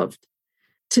loved.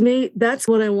 To me, that's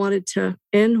what I wanted to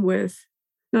end with.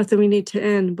 Not that we need to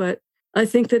end, but I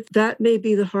think that may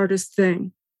be the hardest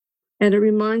thing. And it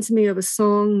reminds me of a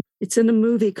song. It's in a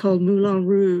movie called Moulin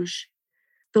Rouge.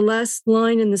 The last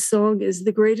line in the song is,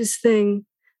 the greatest thing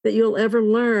that you'll ever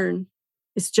learn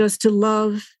is just to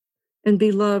love and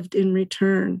be loved in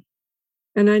return.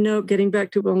 And I know, getting back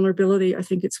to vulnerability, I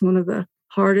think it's one of the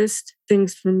hardest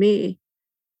things for me.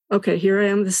 Okay, here I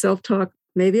am, the self-talk.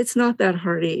 Maybe it's not that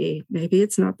hard, EE. Maybe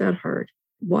it's not that hard.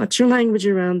 Watch your language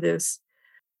around this.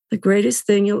 The greatest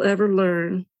thing you'll ever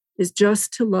learn is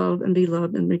just to love and be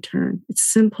loved in return. It's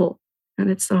simple,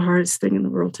 and it's the hardest thing in the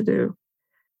world to do.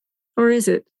 Or is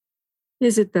it?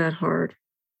 Is it that hard?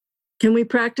 Can we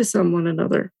practice on one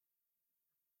another?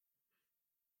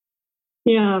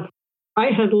 Yeah, I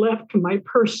had left my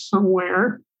purse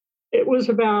somewhere. It was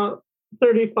about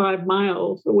 35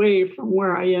 miles away from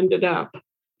where I ended up.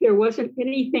 There wasn't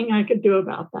anything I could do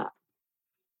about that.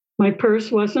 My purse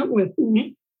wasn't with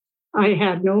me. I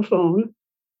had no phone.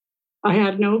 I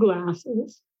had no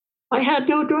glasses. I had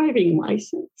no driving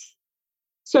license.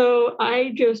 So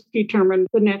I just determined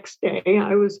the next day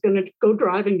I was going to go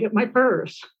drive and get my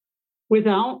purse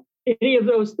without any of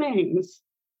those things.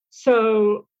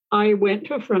 So I went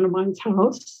to a friend of mine's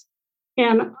house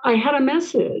and I had a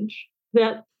message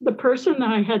that the person that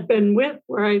I had been with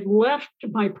where I left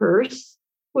my purse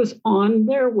was on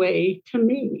their way to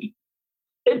me.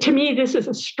 To me, this is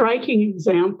a striking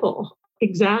example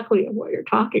exactly of what you're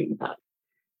talking about,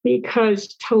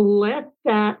 because to let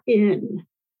that in,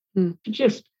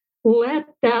 just let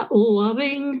that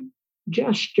loving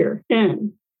gesture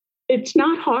in. It's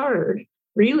not hard,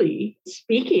 really,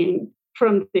 speaking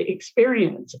from the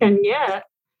experience. And yet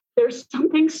there's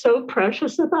something so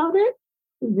precious about it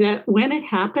that when it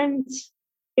happens,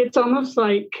 it's almost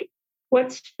like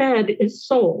what's fed is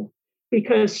soul,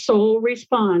 because soul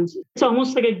responds. It's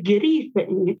almost like a giddy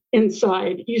thing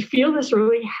inside. You feel this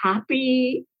really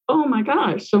happy, oh my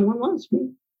gosh, someone loves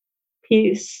me,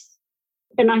 peace.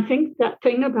 And I think that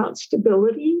thing about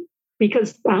stability,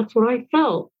 because that's what I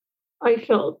felt. I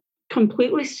felt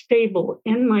completely stable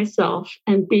in myself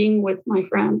and being with my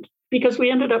friend, because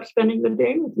we ended up spending the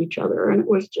day with each other and it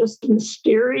was just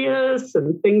mysterious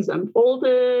and things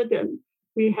unfolded and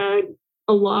we had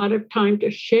a lot of time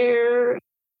to share.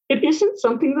 It isn't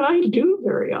something that I do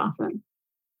very often.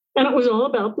 And it was all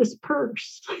about this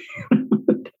purse,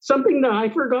 something that I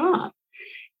forgot.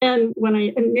 And when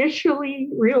I initially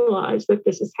realized that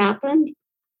this has happened,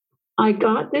 I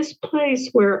got this place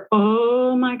where,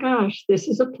 oh my gosh, this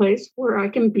is a place where I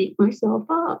can beat myself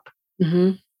up.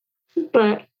 Mm-hmm.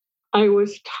 But I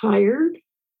was tired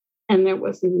and there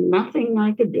was nothing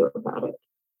I could do about it.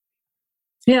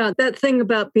 Yeah, that thing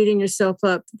about beating yourself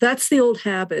up, that's the old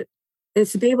habit.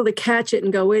 It's to be able to catch it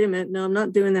and go, wait a minute, no, I'm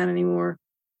not doing that anymore.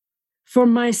 For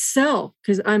myself,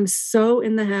 because I'm so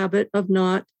in the habit of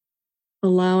not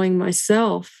allowing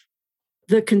myself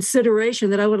the consideration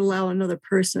that I would allow another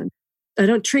person. I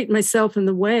don't treat myself in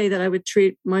the way that I would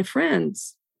treat my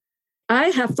friends. I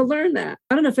have to learn that.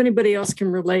 I don't know if anybody else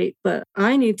can relate, but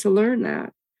I need to learn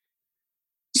that.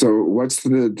 So what's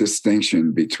the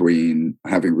distinction between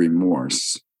having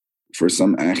remorse for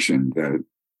some action that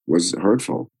was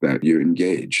hurtful, that you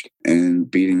engaged, and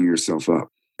beating yourself up?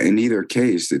 In either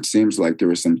case, it seems like there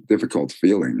are some difficult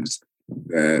feelings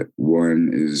that one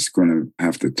is going to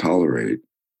have to tolerate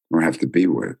or have to be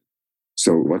with.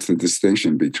 So what's the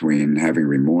distinction between having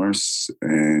remorse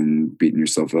and beating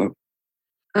yourself up?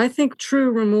 I think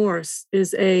true remorse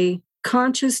is a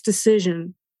conscious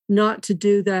decision not to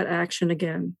do that action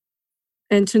again,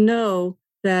 and to know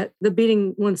that the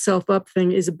beating oneself up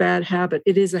thing is a bad habit.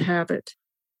 It is a habit.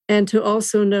 And to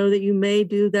also know that you may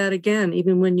do that again,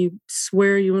 even when you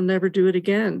swear you will never do it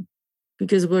again,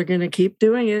 because we're going to keep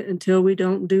doing it until we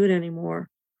don't do it anymore.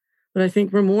 But I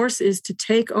think remorse is to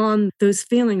take on those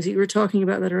feelings that you were talking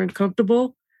about that are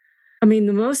uncomfortable. I mean,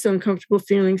 the most uncomfortable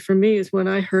feeling for me is when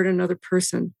I hurt another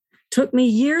person. It took me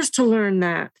years to learn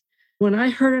that. When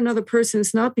I hurt another person,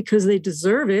 it's not because they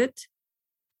deserve it,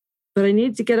 but I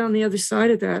need to get on the other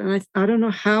side of that. And I don't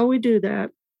know how we do that.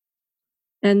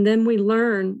 And then we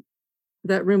learn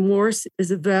that remorse is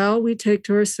a vow we take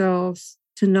to ourselves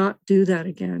to not do that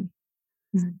again.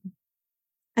 Mm-hmm.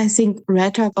 I think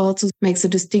Red Hawk also makes a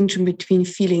distinction between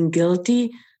feeling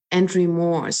guilty and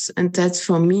remorse. And that's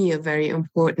for me a very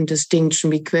important distinction,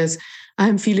 because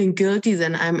I'm feeling guilty,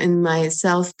 then I'm in my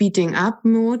self-beating up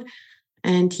mood.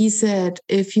 And he said,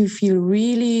 if you feel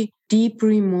really deep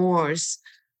remorse,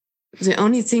 the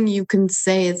only thing you can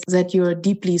say is that you're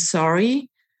deeply sorry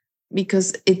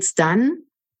because it's done.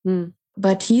 Mm.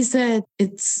 But he said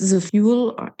it's the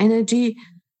fuel or energy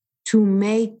to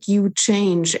make you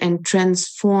change and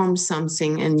transform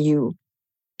something in you.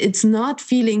 It's not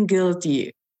feeling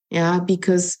guilty,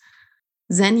 because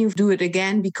then you do it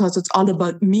again because it's all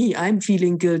about me. I'm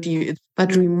feeling guilty.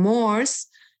 But remorse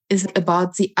is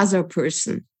about the other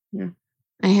person. Yeah.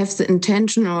 I have the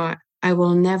intention, or I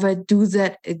will never do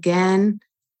that again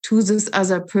to this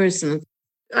other person.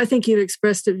 I think you've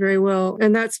expressed it very well.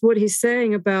 And that's what he's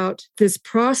saying about this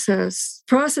process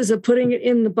of putting it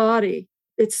in the body.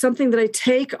 It's something that I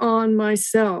take on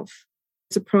myself.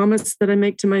 It's a promise that I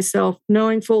make to myself,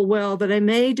 knowing full well that I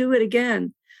may do it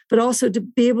again, but also to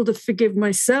be able to forgive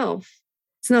myself.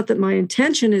 It's not that my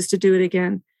intention is to do it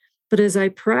again, but as I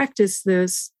practice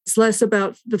this, it's less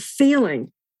about the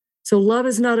feeling. So love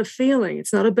is not a feeling.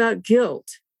 It's not about guilt.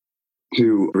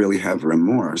 To really have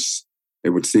remorse, it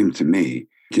would seem to me,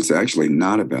 it's actually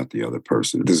not about the other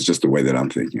person. This is just the way that I'm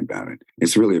thinking about it.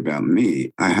 It's really about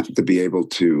me. I have to be able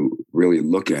to really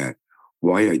look at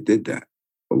why I did that.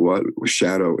 What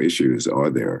shadow issues are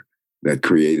there that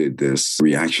created this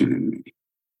reaction in me?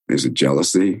 Is it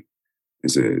jealousy?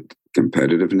 Is it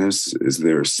competitiveness? Is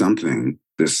there something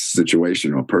this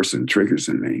situation or person triggers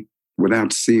in me?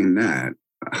 Without seeing that,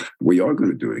 we are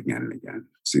going to do it again and again,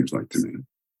 it seems like to me.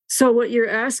 So what you're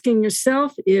asking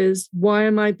yourself is, why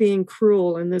am I being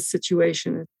cruel in this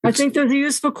situation? I think those are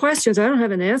useful questions. I don't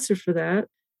have an answer for that,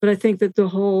 but I think that the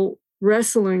whole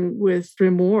wrestling with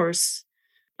remorse,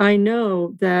 I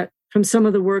know that from some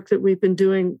of the work that we've been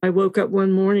doing, I woke up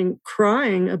one morning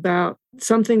crying about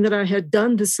something that I had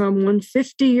done to someone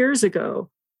 50 years ago.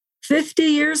 50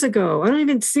 years ago. I don't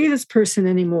even see this person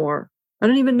anymore. I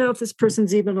don't even know if this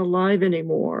person's even alive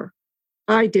anymore.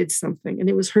 I did something and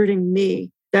it was hurting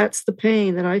me. That's the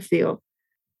pain that I feel.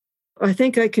 I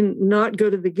think I can not go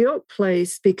to the guilt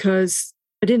place because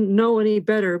I didn't know any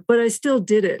better, but I still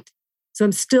did it. So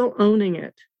I'm still owning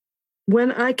it.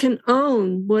 When I can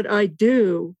own what I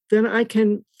do, then I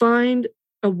can find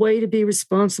a way to be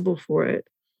responsible for it.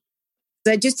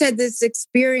 I just had this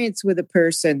experience with a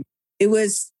person. It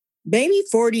was maybe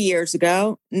 40 years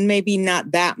ago, maybe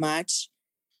not that much.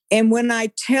 And when I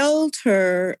told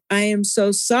her, I am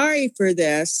so sorry for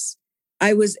this,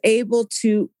 I was able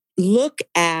to look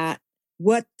at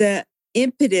what the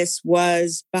impetus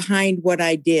was behind what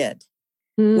I did,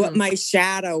 what my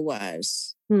shadow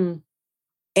was.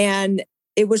 And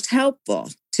it was helpful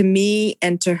to me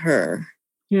and to her.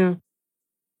 Yeah.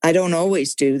 I don't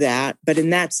always do that, but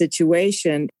in that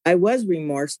situation, I was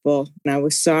remorseful and I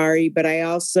was sorry. But I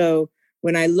also,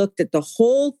 when I looked at the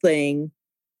whole thing,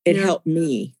 it helped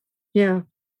me. Yeah.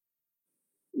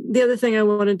 The other thing I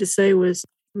wanted to say was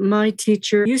my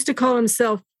teacher used to call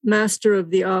himself master of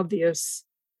the obvious.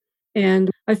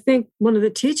 And I think one of the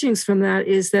teachings from that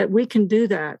is that we can do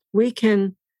that. We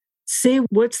can see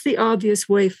what's the obvious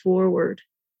way forward.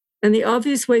 And the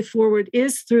obvious way forward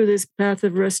is through this path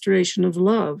of restoration of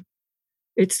love.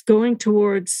 It's going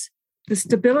towards the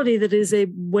stability that is a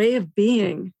way of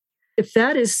being. If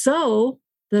that is so,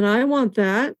 then I want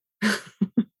that.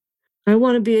 I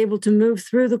want to be able to move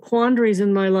through the quandaries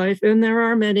in my life, and there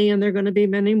are many, and there are going to be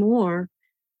many more.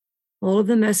 All of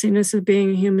the messiness of being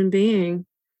a human being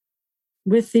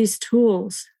with these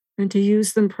tools, and to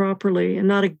use them properly and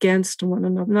not against one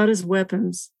another, not as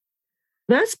weapons.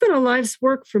 That's been a life's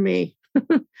work for me,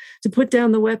 to put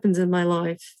down the weapons in my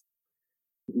life.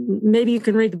 Maybe you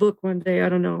can read the book one day. I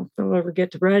don't know if I'll ever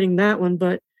get to writing that one,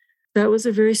 but that was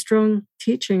a very strong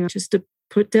teaching, just to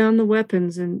put down the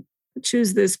weapons and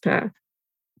choose this path.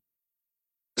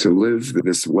 to live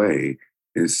this way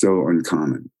is so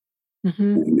uncommon.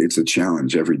 And it's a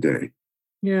challenge every day.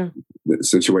 Yeah. The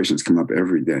situations come up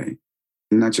every day,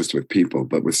 not just with people,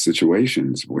 but with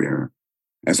situations where,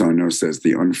 as Arnaud says,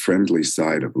 the unfriendly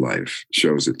side of life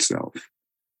shows itself.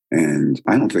 And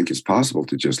I don't think it's possible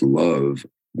to just love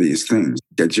these things.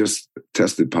 I just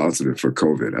tested positive for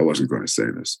COVID. I wasn't going to say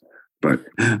this, but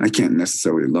I can't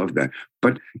necessarily love that.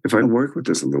 But if I work with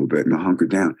this a little bit and I hunker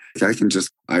down, I can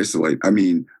just isolate.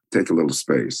 Take a little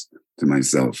space to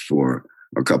myself for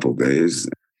a couple of days.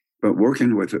 But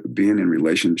working with being in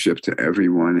relationship to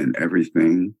everyone and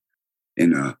everything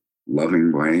in a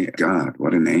loving way, God,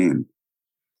 what an aim.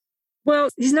 Well,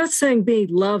 he's not saying be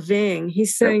loving.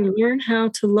 He's saying learn how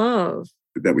to love.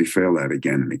 That we fail at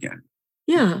again and again.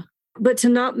 Yeah. But to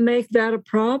not make that a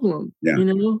problem,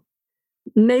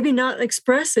 maybe not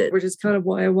express it, which is kind of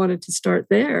why I wanted to start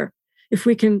there. If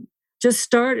we can just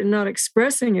start and not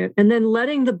expressing it, and then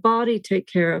letting the body take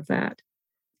care of that.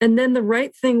 And then the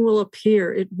right thing will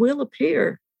appear. It will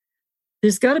appear.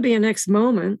 There's got to be a next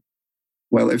moment.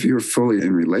 Well, if you're fully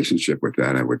in relationship with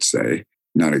that, I would say,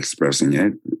 not expressing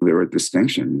it, there are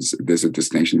distinctions. There's a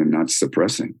distinction in not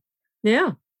suppressing.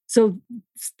 Yeah. So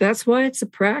that's why it's a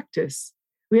practice.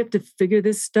 We have to figure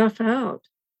this stuff out.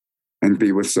 And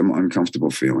be with some uncomfortable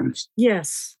feelings.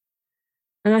 Yes.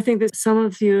 And I think that some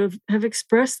of you have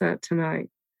expressed that tonight.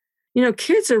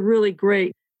 Kids are really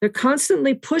great. They're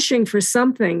constantly pushing for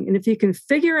something. And if you can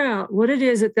figure out what it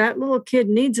is that little kid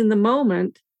needs in the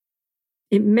moment,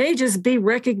 it may just be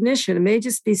recognition. It may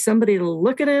just be somebody to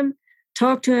look at him,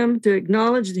 talk to him, to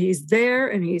acknowledge that he's there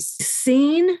and he's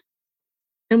seen.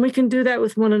 And we can do that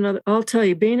with one another. I'll tell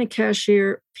you, being a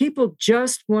cashier, people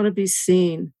just want to be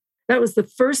seen. That was the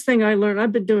first thing I learned.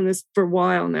 I've been doing this for a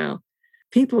while now.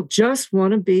 People just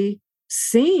want to be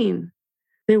seen.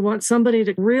 They want somebody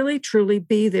to really, truly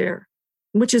be there,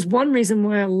 which is one reason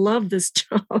why I love this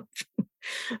job.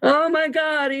 Oh my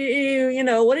God,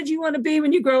 what did you want to be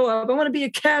when you grow up? I want to be a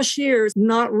cashier. It's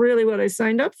not really what I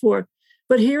signed up for.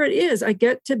 But here it is. I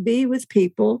get to be with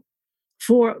people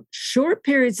for short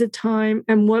periods of time,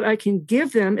 and what I can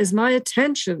give them is my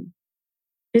attention.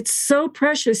 It's so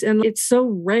precious and it's so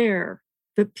rare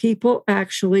that people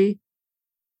actually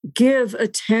give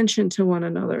attention to one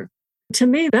another. To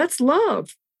me, that's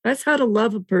love. That's how to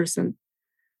love a person.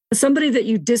 Somebody that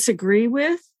you disagree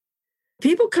with,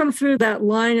 people come through that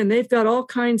line and they've got all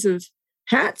kinds of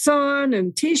hats on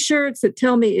and T-shirts that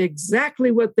tell me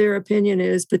exactly what their opinion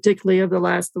is, particularly of the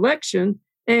last election.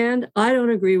 And I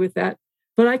don't agree with that,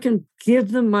 but I can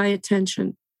give them my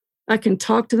attention. I can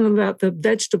talk to them about the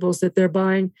vegetables that they're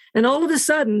buying. And all of a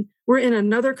sudden, we're in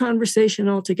another conversation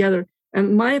altogether.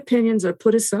 And my opinions are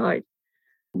put aside.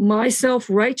 My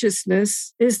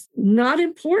self-righteousness is not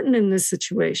important in this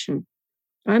situation.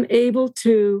 I'm able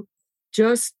to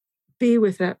just be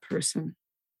with that person.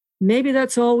 Maybe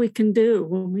that's all we can do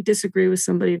when we disagree with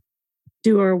somebody.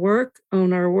 Do our work,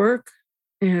 own our work,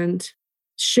 and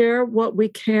share what we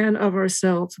can of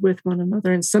ourselves with one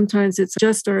another. And sometimes it's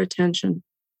just our attention.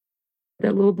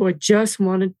 That little boy just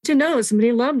wanted to know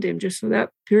somebody loved him just for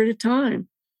that period of time.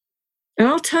 And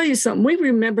I'll tell you something, we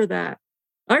remember that.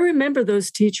 I remember those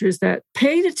teachers that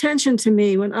paid attention to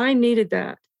me when I needed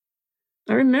that.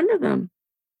 I remember them.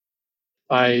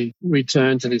 I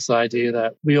return to this idea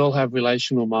that we all have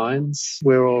relational minds.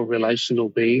 We're all relational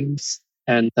beings,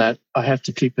 and that I have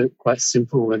to keep it quite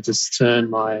simple and just turn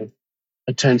my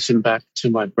attention back to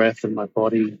my breath and my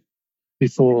body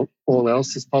before all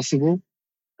else is possible.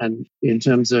 And in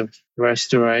terms of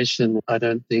restoration, I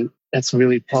don't think that's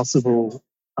really possible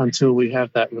until we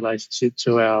have that relationship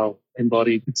to our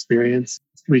embodied experience,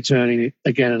 returning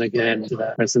again and again to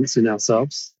that presence in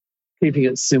ourselves. Keeping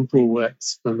it simple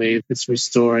works for me. It's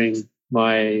restoring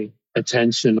my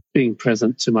attention, being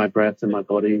present to my breath and my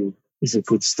body is a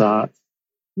good start.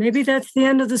 Maybe that's the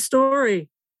end of the story.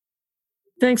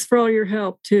 Thanks for all your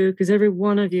help, too, because every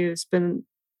one of you has been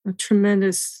a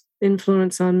tremendous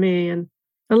influence on me. And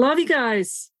I love you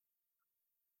guys.